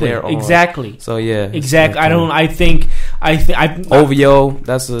 Exactly. Label they're on. Exactly. So yeah. Exactly. I think OVO.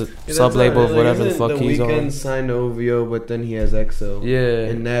 That's a sub label of whatever the fuck he's Weeknd on. signed to OVO, but then he has EXO. Yeah.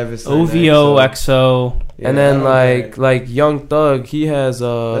 And Nav is signed to OVO, EXO. Yeah, and then I don't like Young Thug, he has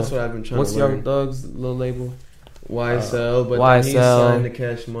That's what I've been trying what's to learn. Young Thug's little label? YSL, but YSL. then he's signed to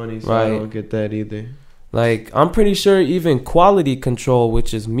Cash Money, so I Right. don't get that either. Like I'm pretty sure even Quality Control,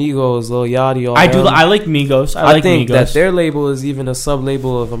 which is Migos, Lil Yachty, all I do. them, I like Migos. I I like think Migos. that their label is even a sub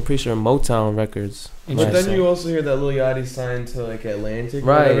label of I'm pretty sure Motown Records. But then Interesting. you also hear that Lil Yachty signed to like Atlantic, or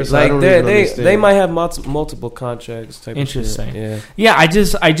Right, whatever, so I like don't they even understand. they might have multiple contracts. Type Interesting. Of shit. Yeah, I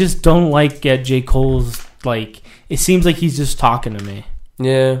just don't like J. Cole's like. It seems like he's just talking to me.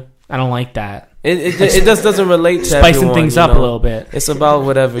 Yeah, I don't like that. It just doesn't relate to spicing everyone, things you up know? a little bit. It's about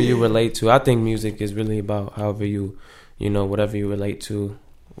whatever you relate to. I think music is really about however you know, whatever you relate to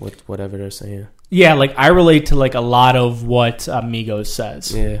with whatever they're saying. Yeah, like I relate to like a lot of what Migos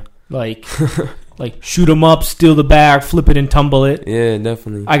says. Yeah. Like shoot 'em up, steal the bag, flip it and tumble it. Yeah,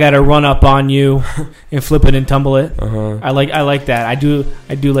 definitely. I gotta run up on you and flip it and tumble it. Uh-huh. I like that. I do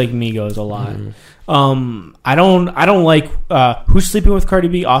like Migos a lot. Mm. I don't like who's sleeping with Cardi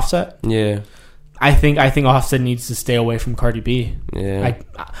B? Offset. Yeah. I think Offset needs to stay away from Cardi B. Yeah.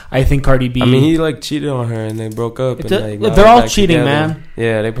 I think Cardi B. I mean, he like cheated on her and they broke up. And, now they're all back cheating, together. man.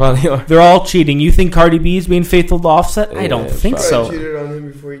 Yeah, they probably are. They're all cheating. You think Cardi B is being faithful to Offset? I don't Yeah, think Probably so. cheated on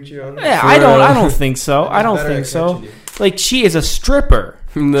him before he cheated on her. Yeah, For I real. don't think so. I don't Better think at so. catching you. Like she is a stripper.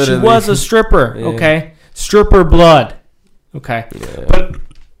 She Literally. was a stripper. Yeah. Okay, stripper blood. Okay, Yeah. but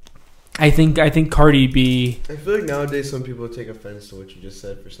I think Cardi B. I feel like nowadays some people take offense to what you just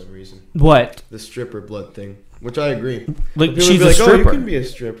said for some reason. What? The stripper blood thing, which I agree. Like People she's be a like, "Oh, you stripper. can be a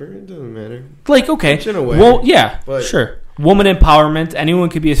stripper. It doesn't matter." Like okay, Which in a way, well yeah, but- sure. Woman empowerment. Anyone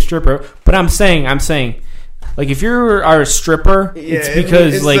could be a stripper. But I'm saying, like if you are a stripper, Yeah, it's it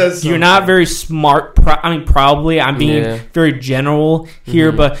because like says you're not something. very smart. Probably I'm being Yeah. very general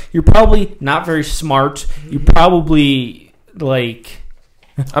here, Mhm. but you're probably not very smart. You probably like.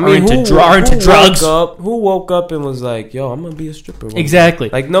 I mean, into drugs. Who woke up and was like, "Yo, I'm gonna be a stripper"? one day? Exactly.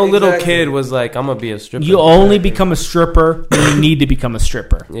 Like no little Exactly. kid was like, "I'm gonna be a stripper." You only become a stripper when you need to become a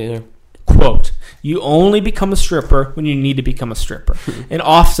stripper. Yeah. Quote. You only become a stripper when you need to become a stripper. And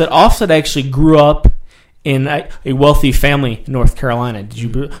Offset actually grew up in a wealthy family in North Carolina. Did you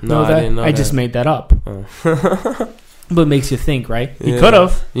know No, I that? didn't know I just that. made that up. Oh. But it makes you think, right? He Yeah. could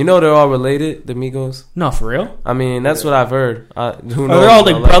have. You know they're all related, the Migos. No, for real. I mean, that's what I've heard. Who Are knows? they all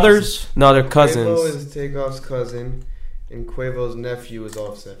I like like brothers? No, they're Quavo cousins. is Takeoff's cousin, and Quavo's nephew is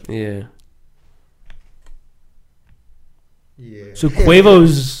Offset. Yeah, Yeah. So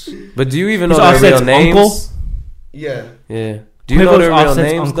Quavo's but do you even Is know their real Offset's names? uncle? Yeah. Yeah. Do you know Quavo's their real Offset's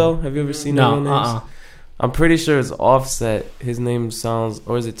names uncle. though? Have you ever seen their real no. names? I'm pretty sure it's Offset. His name sounds,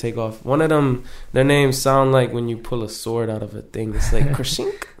 or is it Takeoff? One of them, their names sound like when you pull a sword out of a thing. It's like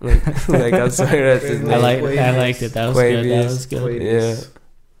krashink. Like I swear that's his I name. I liked it. That was good. That was good. Quavius.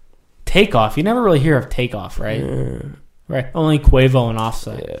 Takeoff. You never really hear of Takeoff, right? Yeah. Right. Only Quavo and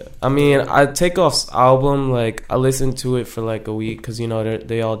Offset. Yeah, I mean, I Takeoff's album, like I listened to it for like a week because you know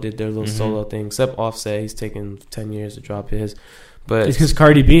they all did their little Mhm. solo thing. Except Offset, he's taking 10 years to drop his. But It's because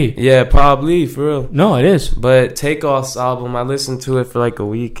Cardi B. yeah, probably for real. No, it is. But Takeoff's album, I listened to it for like a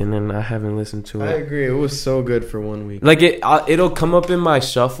week and then I haven't listened to I it. agree. It was so good for 1 week. Like it'll come up in my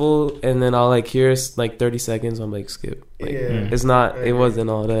shuffle and then I'll like hear like 30 seconds. I'm like skip. Like, Yeah. It's not. I It agree. wasn't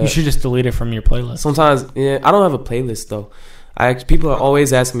all that. You should just delete it from your playlist. Sometimes, yeah, I don't have a playlist though. People are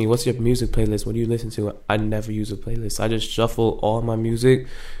always asking me, "What's your music playlist? What do you listen to?" I never use a playlist. I just shuffle all my music,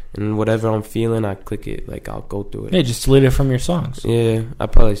 and whatever I'm feeling, I click it. Like I'll go through it. Yeah, just delete it from your songs. Yeah, I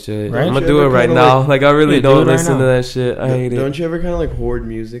probably should. Right? I'm Don't gonna you do it ever right kinda now. like- Like I really Yeah, do don't it right listen to now. that shit. I hate it. Don't you ever kind of like hoard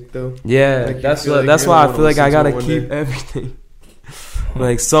music though? Yeah, Like, you that's feel what. like That's you're why gonna I feel like wanna I gotta listen to it one keep day? everything.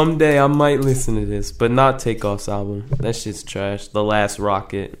 Like someday I might listen to this, but not Takeoff's album. That shit's trash. The Last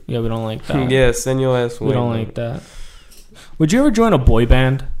Rocket. Yeah, we don't like that. Yeah, send your ass we away. don't man. like that. Would you ever join a boy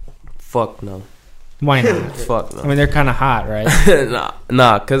band? Fuck no. Why not? Fuck no. I mean, they're kind of hot, right?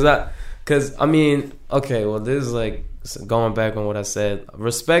 nah, cause I mean, okay, well, this is like going back on what I said.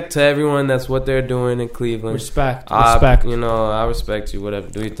 Respect to everyone. That's what they're doing in Cleveland. Respect. I Respect. respect you. Whatever.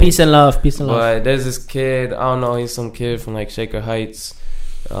 Do you think? Peace and love. Peace and love. But there's this kid. I don't know. He's some kid from like Shaker Heights.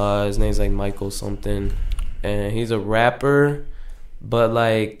 His name's like Michael something, and he's a rapper. But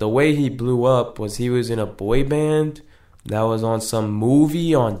like the way he blew up was he was in a boy band that was on some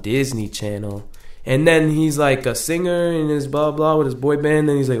movie on Disney Channel. And then he's like a singer in his blah blah with his boy band.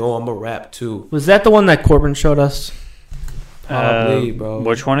 And he's like, "Oh, I'm a rap too." Was that the one that Corbin showed us? Probably, bro.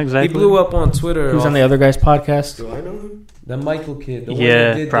 Which one exactly? He blew up on Twitter. He was on the other guy's podcast. Do I know him? The Michael kid. The one Yeah,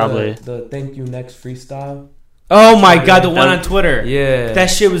 that did probably. The Thank You Next freestyle. Oh my god, the one on Twitter. Yeah. That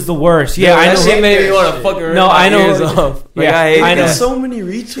shit was the worst. Yeah, I that know. shit made me want to fucking rip No, my I know. ears off. Like, Yeah, I hate I know. that. So many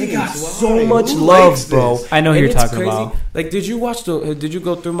retweets. It got Why? so much Who love, likes bro. this? I know who And you're it's talking crazy. about. Like, did you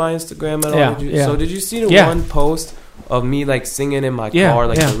go through my Instagram at all? Yeah, Did you, yeah. So did you see the Yeah. one post of me like singing in my Yeah, car,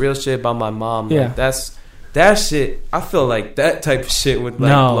 like yeah. the real shit about my mom? Yeah. Like, that shit. I feel like that type of shit would like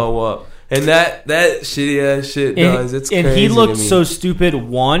No. blow up. And that shitty ass shit does. It's and crazy. he looked to me. so stupid.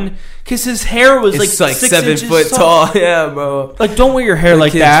 One, because his hair was It's like 6 7 inches foot tall. Yeah, bro. Like, don't wear your hair That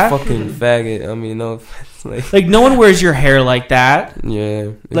like kid's that. Fucking faggot. I mean, no offense. Like, Like, no one wears your hair like that. yeah.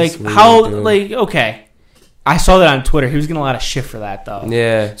 it's Like, weird, how? dude. Like, okay. I saw that on Twitter. He was getting a lot of shit for that, though.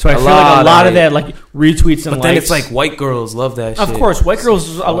 Yeah. So I feel like a lot of that, like, retweets and But then likes. it's like white girls love that shit. Of course, white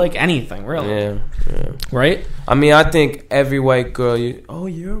girls like anything, really. Yeah. Right? I mean, I think every white girl,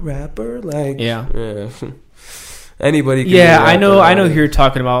 you're a rapper? Like, Yeah. Anybody can Yeah, be a I know rapper, who you're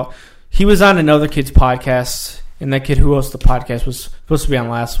talking about. He was on another kid's podcast, and that kid who hosts the podcast was supposed to be on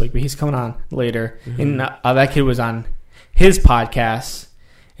last week, but he's coming on later. Mm-hmm. And that kid was on his podcast,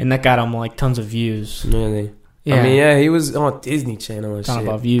 and that got him, like, tons of views. Really? Yeah. I mean, he was on Disney Channel and Talking shit.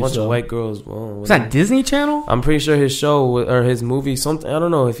 about views, Bunch though. of white girls. Whoa, Was that Disney Channel? I'm pretty sure his show or his movie, something. I don't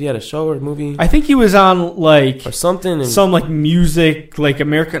know if he had a show or a movie I think he was on, like, or something. And some, like, music, like,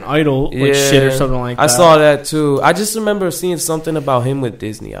 American Idol, like, shit or something like that. I saw that too. I just remember seeing something about him with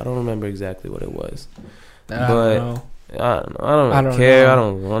Disney. I don't remember exactly what it was. I but don't know. I don't care. know. I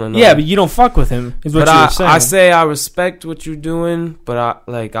don't want to know. Yeah, but you don't fuck with him, is what But you're saying. I say I respect what you're doing, but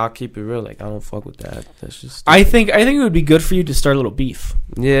I'll keep it real. Like, I don't fuck with that. That's just. I think it would be good for you to start a little beef.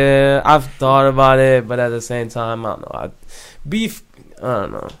 Yeah, I've thought about it, but at the same time, I don't know. Beef. I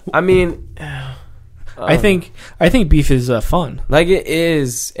don't know. I mean, I think beef is fun. like it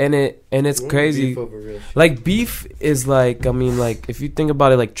is, and it's crazy. Beef over real shit. Like beef is like, I mean, like if you think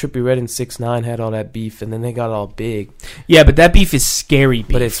about it, like Trippie Redd and 6ix9ine had all that beef, and then they got all big. Yeah, but that beef is scary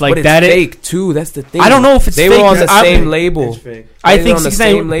beef. But it's like but it's that. fake too. That's the thing. I don't know if it's they fake. were on the 'Cause same label. It's fake. I They're think on the 6ix9ine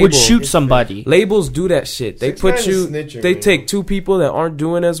same would label. shoot It's somebody. Labels do that shit. They 6ix9ine put is you. snitching, They man. take two people that aren't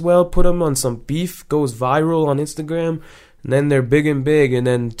doing as well, put them on some beef, goes viral on Instagram, and then they're big, and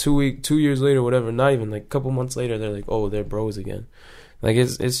then 2 years later, whatever, not even like a couple months later, they're like, oh, they're bros again. Like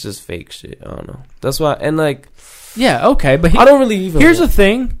it's just fake shit. I don't know. That's why, and like, Yeah, okay, but I don't really even. here's the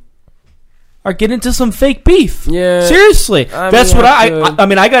thing: are get into some fake beef. Yeah. Seriously, I that's mean, what I I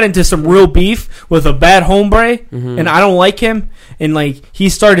mean. I got into some real beef with a bad hombre, Mhm. and I don't like him. And like he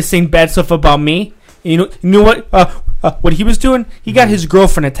started saying bad stuff about me. You know what? What he was doing? He got his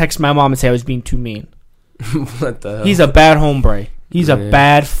girlfriend to text my mom and say I was being too mean. What the hell? He's a bad hombre. He's a Yeah.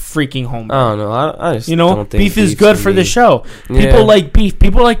 bad freaking hombre. I don't know. I just You know, don't think beef is beef's good for for me. the show. Yeah. People like beef.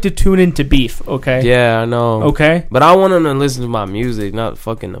 People like to tune into beef. Okay. Yeah, I know. Okay. But I want them to listen to my music, not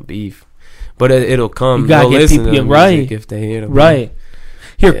fucking the beef. But it'll come. You gotta They'll get listen people- to the right. music if they hear the Right.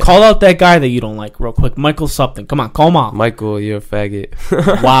 Here, Yeah. call out that guy that you don't like real quick. Michael something. Come on, call him out. Michael, you're a faggot.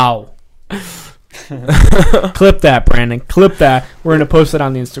 Wow. Clip that, Brandon. Clip that. We're gonna post it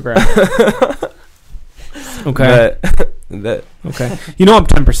on the Instagram. Okay. That Okay. You know I'm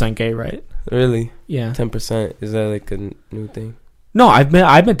 10% gay, right? really Yeah. 10%, is that like a new thing? No, I've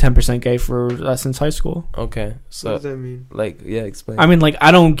been 10% gay for since high school. Okay, What so does that mean? like explain. I mean, like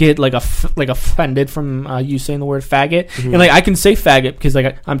I don't get like offended from you saying the word faggot, Mhm. and like I can say faggot because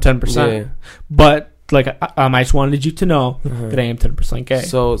like I'm 10%. Yeah. But like I just wanted you to know Uh-huh. that I am 10% gay.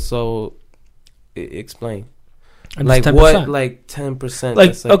 So explain. I'm Like just what? Like 10%. Like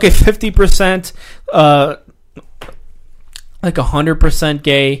that's okay, 50%. Like 100%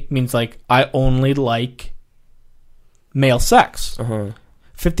 gay means like I only like male sex.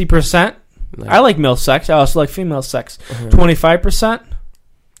 50%, I like male sex. I also like female sex. 25%,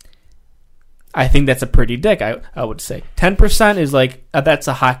 I think that's a pretty dick. I would say 10% is like that's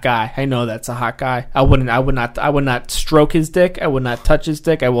a hot guy. I know that's a hot guy. I would not stroke his dick. I would not touch his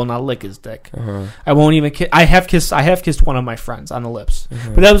dick. I will not lick his dick. I won't even kiss. I have kissed one of my friends on the lips,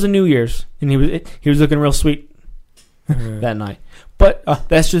 but that was a New Year's, and he was looking real sweet that night. But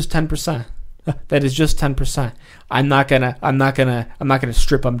that's just 10%. That is just 10%. I'm not gonna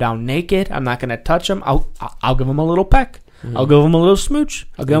strip him down naked. I'm not gonna touch him. I'll give him a little peck. I'll give him a little smooch.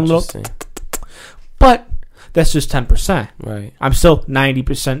 I'll give him a little. But that's just 10%. Right. I'm still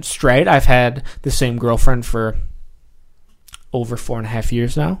 90% straight. I've had the same girlfriend for over 4.5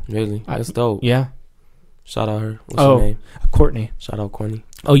 years now. Really? That's dope. Yeah. Shout out her. What's her name? Courtney. Shout out Courtney.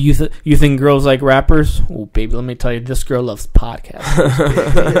 Oh, you think girls like rappers? Oh, baby, let me tell you, this girl loves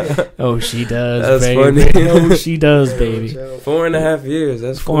podcasts. Oh, she does, That's baby. funny. Oh, she does, baby. 4.5 years.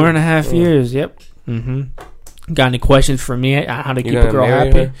 That's cool. 4.5 years. Yep. Mm-hmm. Got any questions for me on how to keep gonna a girl marry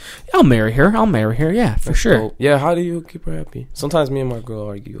happy? her? I'll marry her. Yeah, for That's sure. dope. Yeah, how do you keep her happy? Sometimes me and my girl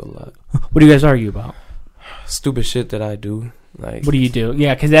argue a lot. What do you guys argue about? Stupid shit that I do. Like, What do you do?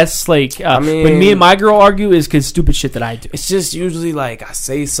 Yeah, because that's like when mean- me and my girl argue is because stupid shit that I do. it's just usually like I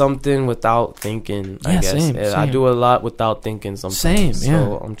say something without thinking. I Yeah, guess same, I same. do a lot without thinking. Sometimes. Same, yeah.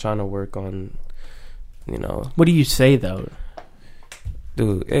 So I'm trying to work on, What do you say though?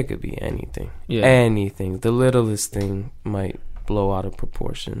 dude. It could be anything. Yeah. Anything. The littlest thing might blow out of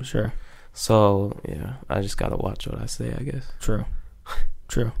proportion. Sure. So yeah, I just gotta watch what I say. I guess. True.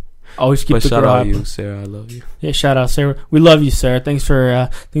 Always keep But the shout girl out happy. you, Sarah. I love you. Yeah, shout out Sarah. We love you, Sarah. Thanks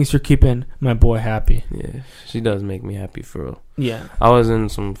for keeping my boy happy. Yeah, she does make me happy for real. Yeah. I was in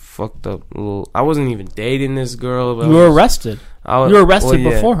some fucked up little. I wasn't even dating this girl. But You were arrested. You were arrested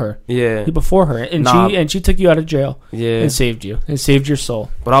before her. Yeah. Before her, and she took you out of jail. Yeah. And saved you and saved your soul.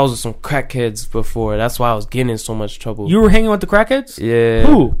 But I was with some crackheads before. That's why I was getting in so much trouble. You were hanging with the crackheads? Yeah.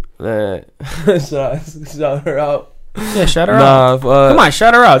 Who? Shout her out. Yeah, shout her out. Come on,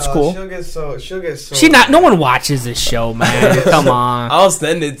 shout her out. It's cool. She'll get so. No one watches this show, man. Come on. I'll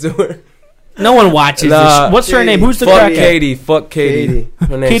send it to her. No one watches this. What's her name? Who's the fuck crackhead? Katie. Fuck Katie.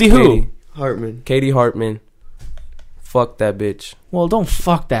 Her name's Katie who? Hartman. Katie Hartman. Fuck that bitch. Well, don't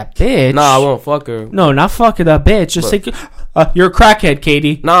fuck that bitch. Nah, I won't fuck her. No, not fucking that bitch. Just say, you're a crackhead,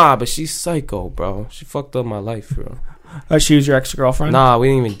 Katie. Nah, but she's psycho, bro. She fucked up my life, bro. She was your ex-girlfriend? Nah, we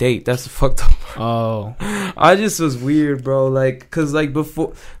didn't even date. That's the fucked up part. Oh. I just was weird, bro. Like, cause like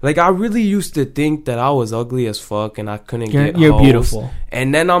before, like I really used to think that I was ugly as fuck and I couldn't get You're hoes. beautiful.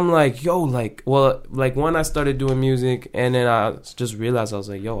 And then I'm like, yo, like, well, like when I started doing music, and then I just realized I was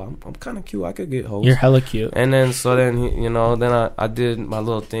like, yo, I'm kind of cute. I could get hoes. You're hella cute. And then then I did my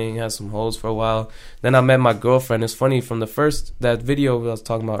little thing, had some hoes for a while. Then I met my girlfriend. It's funny, from that video I was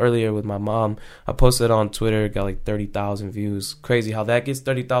talking about earlier with my mom, I posted on Twitter, got like 30,000 views. Crazy how that gets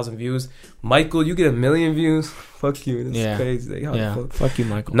 30,000 views. Michael, you get 1 million views. Fuck you. That's crazy. Like, fuck you,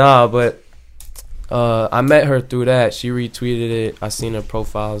 Michael. Nah, but I met her through that. She retweeted it. I seen her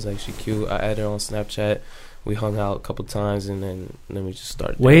profile. I was like, she cute. I added her on Snapchat. We hung out a couple times, and then we just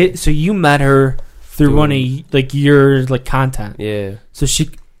started. Wait, so you met her through one of like your like content? Yeah. So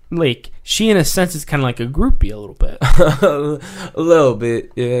she in a sense is kind of like a groupie a little bit. A little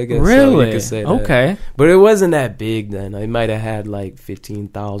bit, yeah. I guess really? So you could say that. Okay. But it wasn't that big then. I might have had like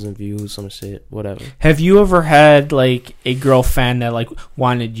 15,000 views, some shit, whatever. Have you ever had like a girl fan that like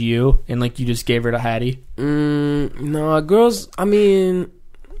wanted you and like you just gave her to Hattie? No, girls. I mean,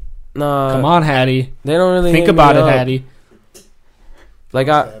 nah. Come on, Hattie. They don't really think about it, Hattie. Like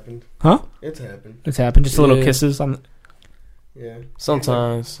It's happened. Huh? It's happened. It's happened. Just little kisses on. Yeah.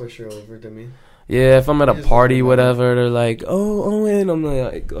 Sometimes. Push her over to me. Yeah, if I'm at a party, whatever, they're like, "Oh, Owen," I'm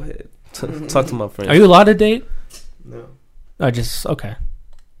like, "Go ahead, talk to my friends." Are you allowed to date? No. Okay.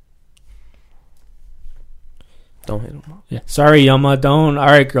 Don't hit him up. Yeah. Sorry, Yuma. Don't. All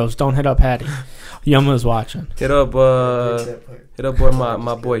right, girls, don't hit up Hattie. Yuma's watching. Hit up boy,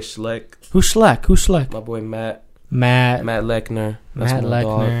 my boy Schleck. Who's Schleck? My boy Matt Matt Lechner. That's my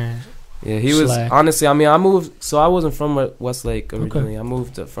Lechner. dog. Yeah, he was honestly. I mean, I moved. So I wasn't from Westlake originally. Okay. I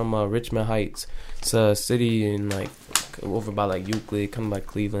moved from Richmond Heights. It's a city in like over by like Euclid, coming by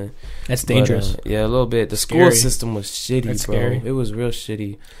Cleveland. That's dangerous. Yeah, a little bit. The school system was shitty, That's bro. Scary. It was real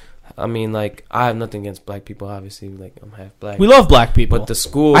shitty. I mean, like, I have nothing against black people. Obviously, like, I'm half black. We love black people. But the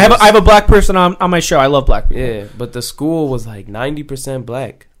school, I have a black person on my show. I love black people. Yeah, but the school was like 90%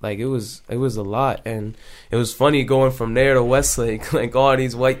 black. Like, it was a lot, and it was funny going from there to Westlake, like all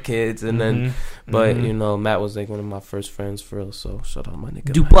these white kids, and then, but you know, Matt was like one of my first friends for real. So shout out my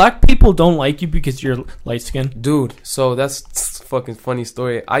nigga. Do black people don't like you because you're light skinned? Dude, so that's a fucking funny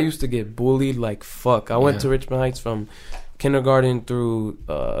story. I used to get bullied like fuck. I went to Richmond Heights from kindergarten through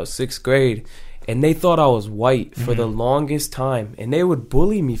 6th grade, and they thought I was white for the longest time, and they would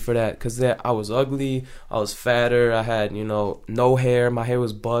bully me for that because I was ugly, I was fatter, I had no hair, my hair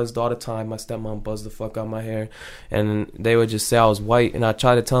was buzzed all the time. My stepmom buzzed the fuck out my hair, and they would just say I was white, and I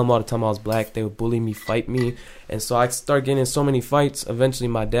tried to tell them all the time I was black. They would bully me, fight me, and so I started getting in so many fights. Eventually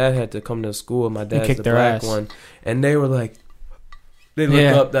my dad had to come to school. My dad's the black one, and they were like, they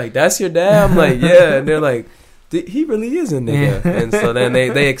look up like, that's your dad? I'm like, yeah, and they're like, he really is a nigga. And so then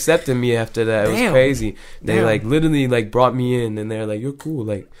they accepted me after that. It was crazy. They like literally like brought me in, and they're like, you're cool.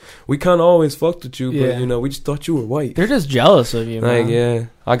 Like, we kind of always fucked with you, but we just thought you were white. They're just jealous of you, man. Like,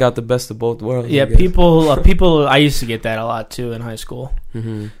 I got the best of both worlds. Yeah, people. I used to get that a lot too in high school.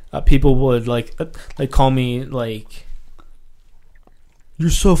 People would like call me like,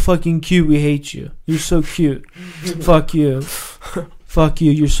 you're so fucking cute, we hate you. You're so cute. Fuck you. Fuck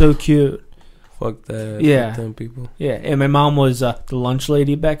you, you're so cute. Fuck that. Yeah. Fuck them people. Yeah, and my mom was the lunch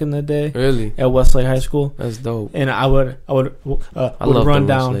lady back in the day. Really? At Westlake High School. That's dope. And I would I love run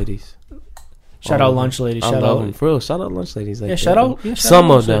down. Lunch ladies. Shout out lunch ladies. I love them. For real, shout out lunch ladies. Like shout out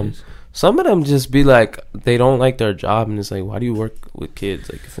some of them. Ladies. Some of them just be like, they don't like their job, and it's like, why do you work with kids?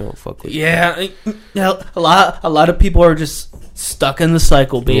 Like, if you don't fuck with them. A lot of people are just stuck in the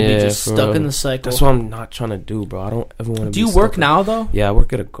cycle, baby. Just stuck in the cycle. That's what I'm not trying to do, bro. I don't ever want to. Do you work now though? Yeah, I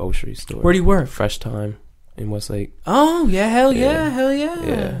work at a grocery store. Where do you work? Fresh Time. in Westlake. Oh yeah, hell yeah, Yeah. hell yeah.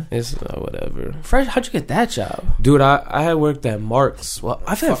 Yeah, it's whatever. Fresh, how'd you get that job? Dude, I had worked at Mark's. Well,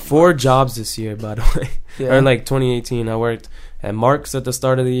 I've had 4 jobs this year, by the way. Yeah. Or in like 2018, I worked at Mark's at the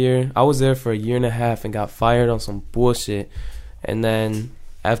start of the year. I was there for a year and a half and got fired on some bullshit. And then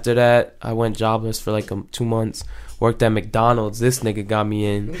after that, I went jobless for like 2 months. Worked at McDonald's. This nigga got me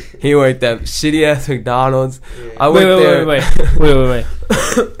in. He worked at shitty ass McDonald's. I worked there. Wait.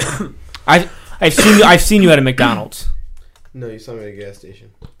 I've seen you at a McDonald's, No, you saw me at a gas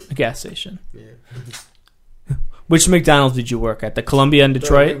station. a gas station. Yeah. Which McDonald's did you work at? The Columbia in We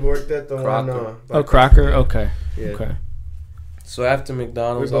Detroit? worked at the Crocker. one. Oh, Crocker. Okay. Yeah. Okay. So after We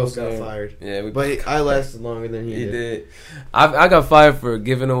McDonald's, I both was got there. fired. Yeah, But I lasted longer than he He did. did. I got fired for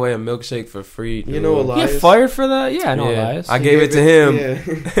giving away a milkshake for free. You know dude. Elias? You get fired for that? Yeah, I know Yeah. Elias. I gave it to him.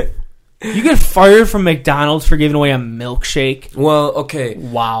 Yeah. You get fired from McDonald's for giving away a milkshake? Well, okay.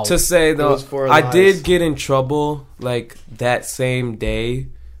 Wow. To say though, was for I Elias. did get in trouble like that same day,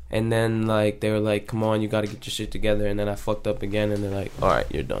 and then like they were like, "Come on, you got to get your shit together." And then I fucked up again, and they're like, "All right,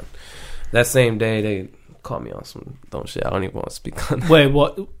 you're done." That same day, they called me on some dumb shit. I don't even want to speak on that. Wait,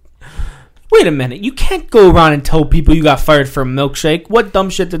 what? Wait a minute. You can't go around and tell people you got fired for a milkshake. What dumb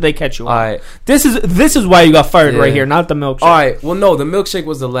shit did they catch you on? All right, This is why you got fired right Yeah. here, not the milkshake. all right. Well, no, the milkshake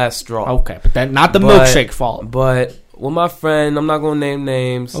was the last straw. Okay, but that not the But- milkshake fault. But with my friend, I'm not gonna name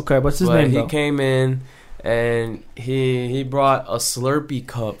names. Okay, what's his but name he though? came in and he brought a Slurpee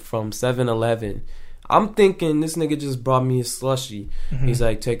cup from 7-Eleven. I'm thinking this nigga just brought me a slushie. Mhm. He's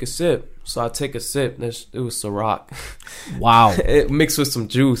like, take a sip. So I take a sip. It was Ciroc. Wow. It mixed with some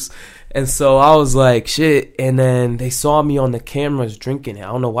juice. And so I was like, shit. And then they saw me on the cameras drinking it.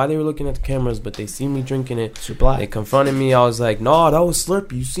 I don't know why they were looking at the cameras, but they see me drinking it. You're black. They confronted me. I was like, no, that was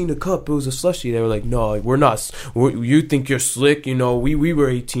Slurpee. You seen the cup. It was a slushie. They were like, no, we're not. You think you're slick. You know, we were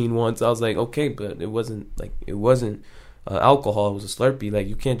 18 once. I was like, okay, but it wasn't alcohol. It was a Slurpee. Like,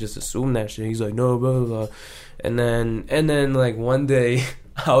 you can't just assume that shit. He's like, no, blah, blah, blah. And then like one day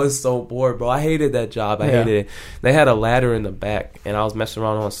I was so bored, bro. I hated that job. I Yeah. hated it. They had a ladder in the back, and I was messing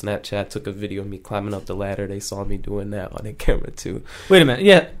around on Snapchat. Took a video of me climbing up the ladder. They saw me doing that on the camera too. Wait a minute.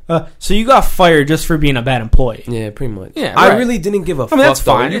 Yeah. So you got fired just for being a bad employee. Yeah, pretty much. Yeah, I right. really didn't give a fuck. I mean, that's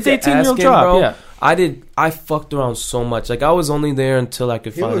though. fine. You It's could 18-year-old ask him, job. bro. Yeah. I fucked around so much. Like, I was only there until I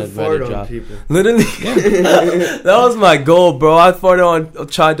could He find a would fart better on job. people. Literally, that was my goal, bro. I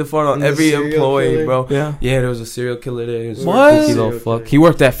tried to fart on And the every serial employee, killer? bro. Yeah. Yeah, there was a serial killer there. He was What? a little fuck. He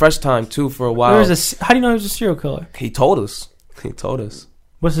worked at Fresh Time too for a while. How do you know he was a serial killer? He told us.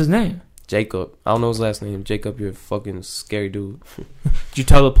 What's his name? Jacob. I don't know his last name. Jacob, you're a fucking scary dude. Did you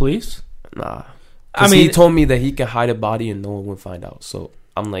tell the police? Nah. I I mean- he told me that he can hide a body and no one would find out. So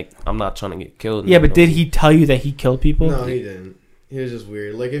I'm like, I'm not trying to get killed. Yeah, but No. did he tell you that he killed people? No, he didn't. He was just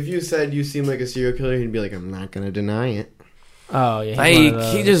weird. Like, if you said you seem like a serial killer, he'd be like, I'm not going to deny it. Oh yeah. Like, he's one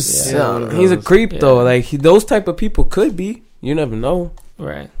of he those. just, Yeah, one of he's a those. creep though. Yeah. Like, those type of people could be. You never know.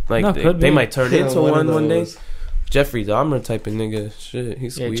 Right. Like, No, they, could they be. might turn Yeah, into one of one day. those. Jeffrey Dahmer type of nigga. Shit,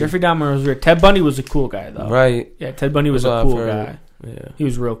 he's Yeah, weird. Jeffrey Dahmer was weird. Ted Bundy was a cool guy though. Right. Yeah, Ted Bundy was That's a what cool I've heard. guy. Yeah. He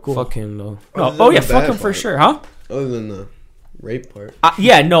was real cool. Fuck him though. Other Oh than yeah, the fuck bad him for part. sure, huh? Other than the rape part.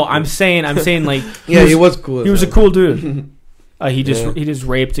 Yeah, no, I'm saying like Yeah, he was cool. he was a cool dude. He Yeah. just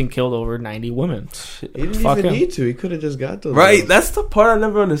raped and killed over 90 women. He didn't Fuck even him. need to. He could have just got those. Right, girls. that's the part I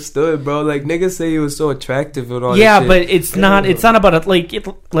never understood, bro. Like, niggas say he was so attractive and all Yeah, this but shit. it's Yeah. not. It's not about it.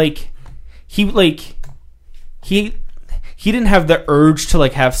 He didn't have the urge to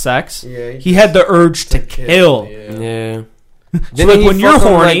like have sex. Yeah, He had the urge to kill. Yeah. Yeah. So Didn't like he when you're fuck 'em,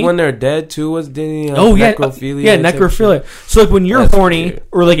 horny, like, when they're dead too, didn't he? Like, oh yeah, necrophilia. yeah, type necrophilia. shit? So like when you're That's horny weird.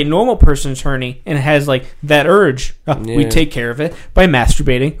 or like a normal person's horny and has like that urge, we Yeah. take care of it by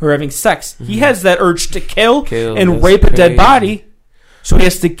masturbating or having sex. He has that urge to kill, Kill, and that's rape a dead crazy. body. So he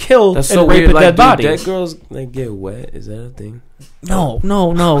has to kill That's and so rape weird. a Like, dead do body. dead girls like get wet? Is that a thing? No. Ew,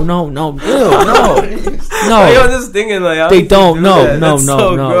 no. I was just thinking like They don't. No, that. no, That's no,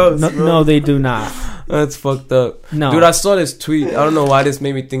 so no, gross, no, bro. no. They do not. That's fucked up. No, Dude, I saw this tweet. I don't know why this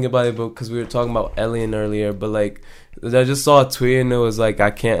made me think about it, but because we were talking about Ellen earlier. But like, I just saw a tweet and it was like,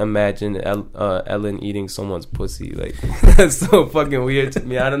 I can't imagine Ellen eating someone's pussy. Like, that's so fucking weird to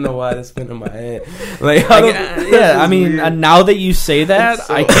me. I don't know why that's been in my head. Like, yeah. I mean, now that you say that,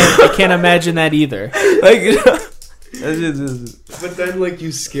 So- I can't imagine that either. like. That's just, But then, like, you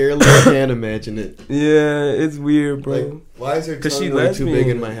scarily can't imagine it. yeah, it's weird, bro. Like, why is her 'Cause tongue she like, too lesbian. big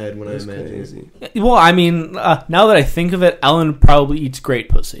in my head when I That's imagine crazy. Well, I mean, now that I think of it, Ellen probably eats great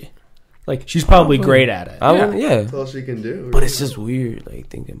pussy. Like she's probably great at it. Yeah. That's all she can do. But it's just weird, like,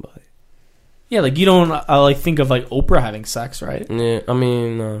 thinking about it. Yeah, like you don't like think of like Oprah having sex, right? Yeah, I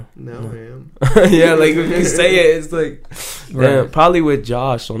mean, Now I am. yeah, like if you say it, it's like, damn, Right. probably with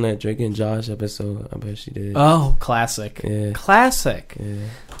Josh on that Drake and Josh episode. I bet she did. Oh, classic. Yeah, Classic. yeah.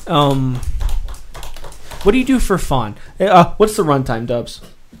 What do you do for fun? What's the runtime, Dubs?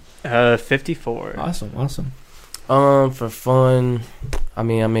 54. Awesome. For fun, I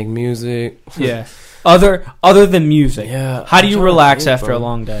mean, I make music. Yeah. Other than music. Yeah. How do you I'm trying to relax think, after bro. a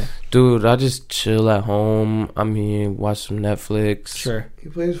long day? Dude, I just chill at home. I mean, watch some Netflix. Sure. He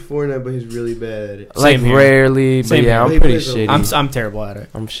plays Fortnite, but he's really bad at it. Like Same here. rarely, but Same yeah, here. I'm He pretty plays a- shitty. I'm terrible at it.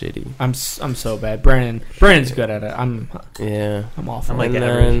 I'm shitty. I'm so bad. Brandon's good at it. I'm Yeah. awful. I'm like And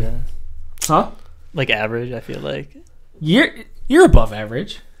average. then- Huh? Like average, I feel like. You're above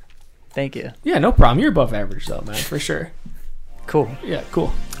average. Thank you. Yeah, no problem. You're above average though, man, for sure. Cool. Yeah,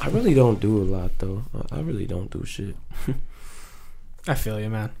 cool. I really don't do a lot though. I really don't do shit. I feel you,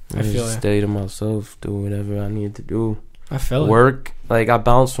 man. I I feel just you. stay to myself, do whatever I need to do. I feel it. Work, like I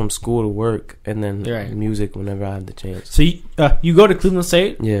bounce from school to work, and then Right. music whenever I have the chance. So you go to Cleveland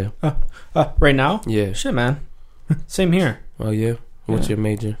State Yeah, right now? yeah. Shit, man. Same here. Oh yeah. What's Yeah. your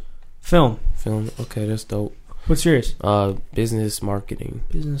major? Film. Film. Okay, that's dope. What's yours? Business marketing.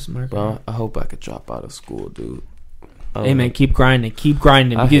 Business marketing. Well, I hope I could drop out of school, dude. Hey man, keep grinding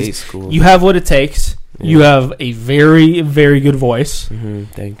I because hate school. you have what it takes. Yeah. You have a very, very good voice.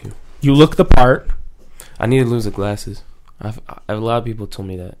 Thank you. You look the part. I need to lose the glasses. A lot of people told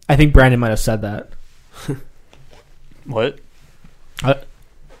me that. I think Brandon might have said that. What?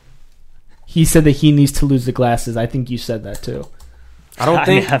 He said that he needs to lose the glasses. I think you said that too. I don't I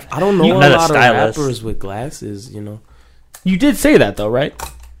think mean, I don't know you're a not a lot of stylist. rappers with glasses. You know. You did say that though, right?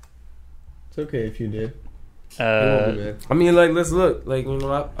 It's okay if you did. He won't be mad. I mean, like, let's look. Like, you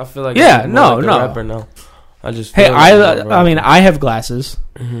know, I feel like Yeah, I'm no, like a no. rapper now. I just Hey, feel like I'm a I rapper. mean, I have glasses.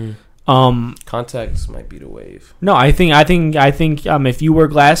 Mhm. Contacts might be the wave. No, I think if you wear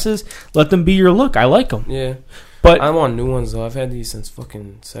glasses, let them be your look. I like them. Yeah, But I want new ones though. I've had these since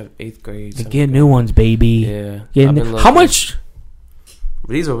fucking 8th grade. to 7th get grade. new ones, baby. Yeah. Get I've new- been how looking. much?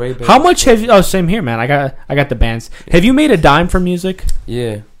 These are Ray-Bans. How much have you? Oh, same here, man. I got the bands. Have you made a dime for music?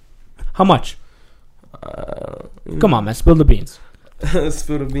 Yeah. How much? Come on, man. Spill the beans.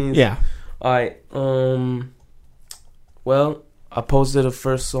 Spill the beans. Yeah. All right. Well, I posted a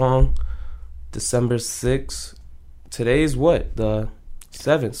first song December 6th. Today's what? The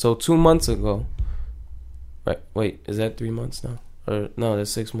 7th. So 2 months ago. Right. Wait, is that 3 months now? Or no,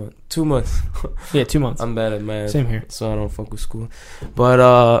 that's 6 months. 2 months. Yeah, 2 months. I'm bad at math. Same here. So I don't fuck with school. But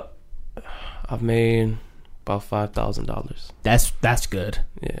I've made about $5,000. That's good.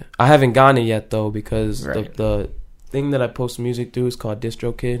 Yeah. I haven't gotten it yet though because Right. the thing that I post music through is called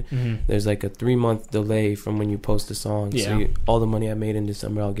DistroKid. Mm-hmm. There's like a 3-month delay from when you post the song. Yeah. So all the money I made in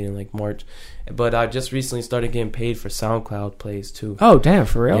December, I'll get in like March. But I just recently started getting paid for SoundCloud plays too. Oh, damn,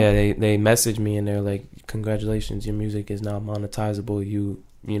 for real? Yeah, they messaged me and they're like, "Congratulations, your music is now monetizable. You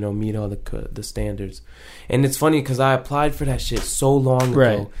know meet all the standards." And it's funny because I applied for that shit so long ago,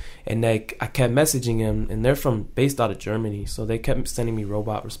 Right. and I kept messaging them, and they're based out of Germany, so they kept sending me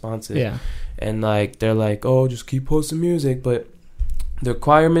robot responses. Yeah. And like they're like, "Oh, just keep posting music," but the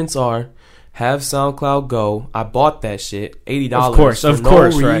requirements are have SoundCloud Go. I bought that shit, $80. Of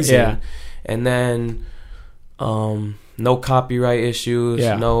course, right, yeah. And then no copyright issues.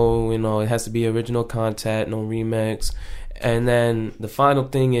 Yeah. No, it has to be original content, no remix. And then the final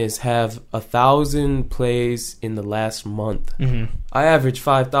thing is have 1,000 plays in the last month. Mm-hmm. I average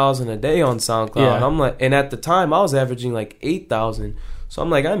 5,000 a day on SoundCloud. Yeah. And I'm like, and at the time I was averaging like 8,000. So I'm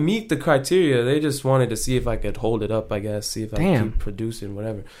like, I meet the criteria. They just wanted to see if I could hold it up, I guess, see if I Damn. could keep producing,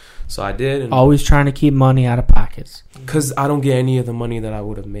 whatever. So I did, and Always trying to keep money out of pockets. because I don't get any of the money that I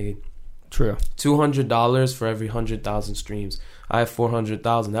would have made. True. $200 for every 100,000 streams. I have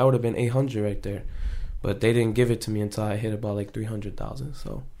 400,000. That would have been 800 right there. But they didn't give it to me until I hit about like 300,000.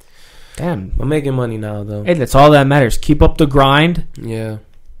 So Damn. I'm making money now, though. Hey, that's all that matters. Keep up the grind. Yeah.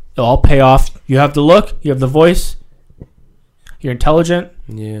 It'll all pay off. You have the look. You have the voice. You're intelligent,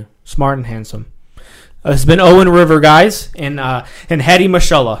 Yeah. smart, and handsome. It's been Owen River, guys, and Hattie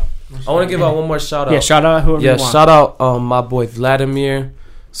Mashallah. I want to give out one more shout out. Yeah, shout out whoever Yeah, you want. shout out my boy Vladimir.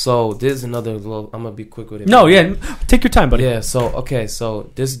 So this is another little, I'm gonna be quick with it. No, yeah, take your time, buddy. Yeah,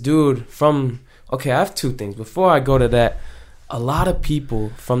 so this dude I have two things. Before I go to that, a lot of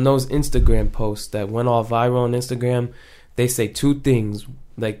people from those Instagram posts that went all viral on Instagram, they say two things.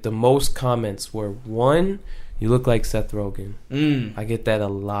 Like the most comments were, one, you look like Seth Rogen. I get that a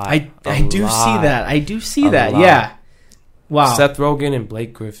lot. I do see that. I do see A that. lot. Yeah. Wow. Seth Rogen and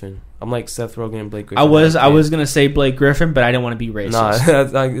Blake Griffin. I'm like Seth Rogen and Blake Griffin. I was gonna say Blake Griffin, but I didn't want to be racist.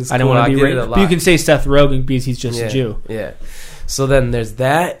 Nah, it's I don't cool. want to be get it a racist. lot. But you can say Seth Rogen because he's just a Jew. Yeah. So then there's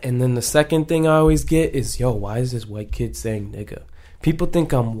that, and then the second thing I always get is, yo, why is this white kid saying nigga? People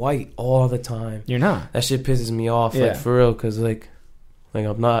think I'm white all the time. You're not. That shit pisses me off, Yeah. like for real, because like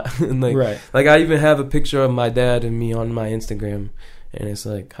I'm not. And, Right. Like I even have a picture of my dad and me on my Instagram, and it's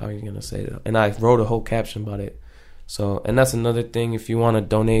like, how are you gonna say that? And I wrote a whole caption about it. So, and that's another thing. If you want to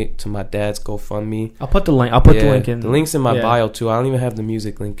donate to my dad's GoFundMe, I'll put the link. I'll put the link in. The link's in my yeah. bio too. I don't even have the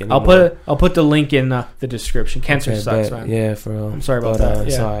music link anymore. I'll put the link in the description. Cancer Okay, sucks, bet. man. Yeah, for real. I'm sorry about that.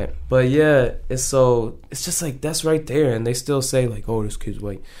 It's Yeah. alright. But yeah, it's just like that's right there, and they still say like, oh, this kid's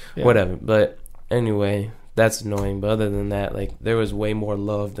white, Yeah. whatever. But anyway, that's annoying. But other than that, like there was way more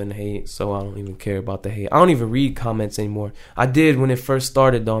love than hate, so I don't even care about the hate. I don't even read comments anymore. I did when it first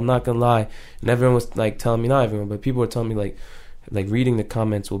started, though. I'm not gonna lie, and everyone was like telling me, not everyone, but people were telling me like reading the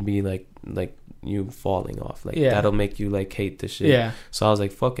comments will be like you falling off, like Yeah. that'll make you like hate the shit. Yeah. So I was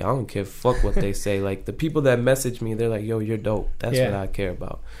like, fuck it, I don't care, fuck what they say. Like the people that message me, they're like, yo, you're dope. That's Yeah. what I care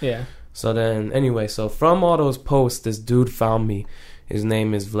about. Yeah. So then, anyway, so from all those posts, this dude found me. His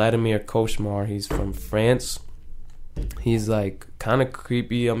name is Vladimir Koshmar. He's from France. He's like kind of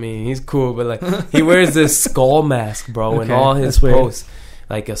creepy. I mean, he's cool, but like he wears this skull mask, bro, in Okay, all his that's weird. posts,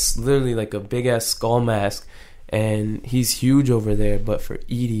 like literally like a big ass skull mask. And he's huge over there, but for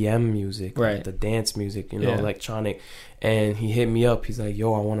EDM music, like right? the dance music, you know, Yeah. electronic. And he hit me up. He's like,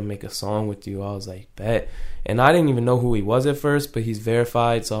 "Yo, I want to make a song with you." I was like, "Bet." And I didn't even know who he was at first, but he's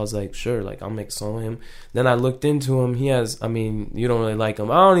verified, so I was like, "Sure, like I'll make a song with him." Then I looked into him. He has, I mean, you don't really like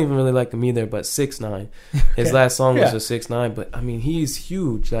him. I don't even really like him either. But 6ix9ine, his Yeah. last song was Yeah. with 6ix9ine. But I mean, he's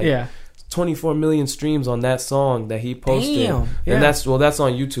huge. Like, Yeah. 24 million streams on that song that he posted. Damn. Yeah. And that's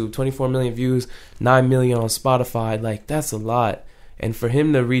on YouTube. 24 million views, 9 million on Spotify. Like that's a lot. And for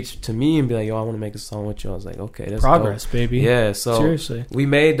him to reach to me and be like, "Yo, I want to make a song with you," I was like, "Okay, that's Progress, dope." baby. Yeah, so Seriously. we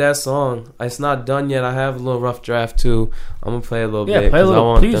made that song. It's not done yet. I have a little rough draft too. I'm gonna play a little Yeah, bit play a 'cause little- I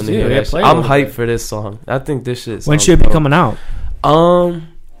want please them to do. hear Yeah, that shit. play a I'm little hyped bit. for this song. I think this shit. When sounds should it be dope. coming out?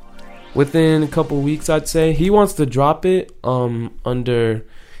 Within a couple weeks, I'd say. He wants to drop it under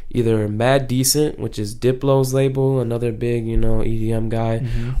either Mad Decent, which is Diplo's label, another big, EDM guy,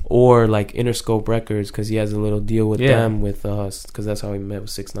 Mhm. or like Interscope Records, because he has a little deal with Yeah. them, with us, because that's how he met with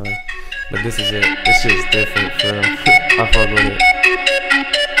 6ix9ine. But this is it. This shit is different, for real. I fuck with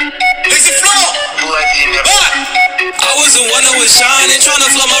it. I was the one that was shining, tryna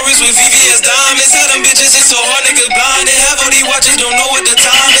flood my wrist with VVS diamonds. Tell them bitches it's so hard, niggas blinded. Half of these watches don't know what the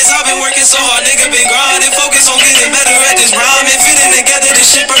time is. I've been working so hard, nigga been grinding. Focus on getting better at this rhyming. Fitting together this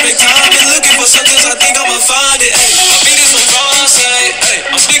shit perfect timing. Looking for something, I think I'ma find it. My fingers from Francais,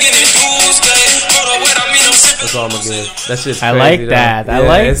 I'm speaking in Tuesday. Hold on, wait, I mean I'm sipping. That's all I'm gonna give. That shit's I crazy, like though. that. I Yeah,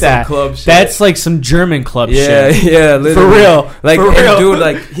 like it's some that. club shit. That's like some German club Yeah, shit. yeah, For literally. real. Like, For and real. dude,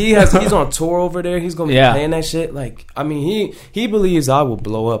 like he's on tour over there. He's gonna be Yeah. playing that shit. Like, I mean, he believes I will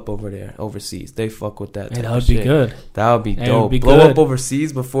blow up over there, overseas. They fuck with that. Hey, type that of would be shit. good. That would be It dope. would be blow good. up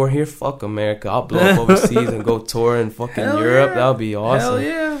overseas before here. Fuck America. I'll blow up overseas and go tour in fucking Hell Europe. yeah. That would be awesome. Hell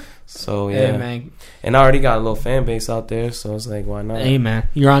yeah. So yeah, Hey, man. and I already got a little fan base out there, so it's like, why not? Hey, man.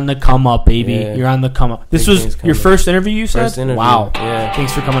 You're on the come up, baby. Yeah. You're on the come up. This Big was things your coming. first interview, you said? First interview. Wow. Yeah.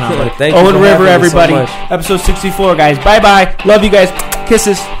 Thanks for coming on, buddy. Thank you Owen for River, having me so everybody. much. Episode 64, guys. Bye-bye. Love you guys.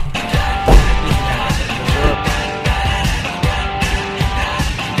 Kisses.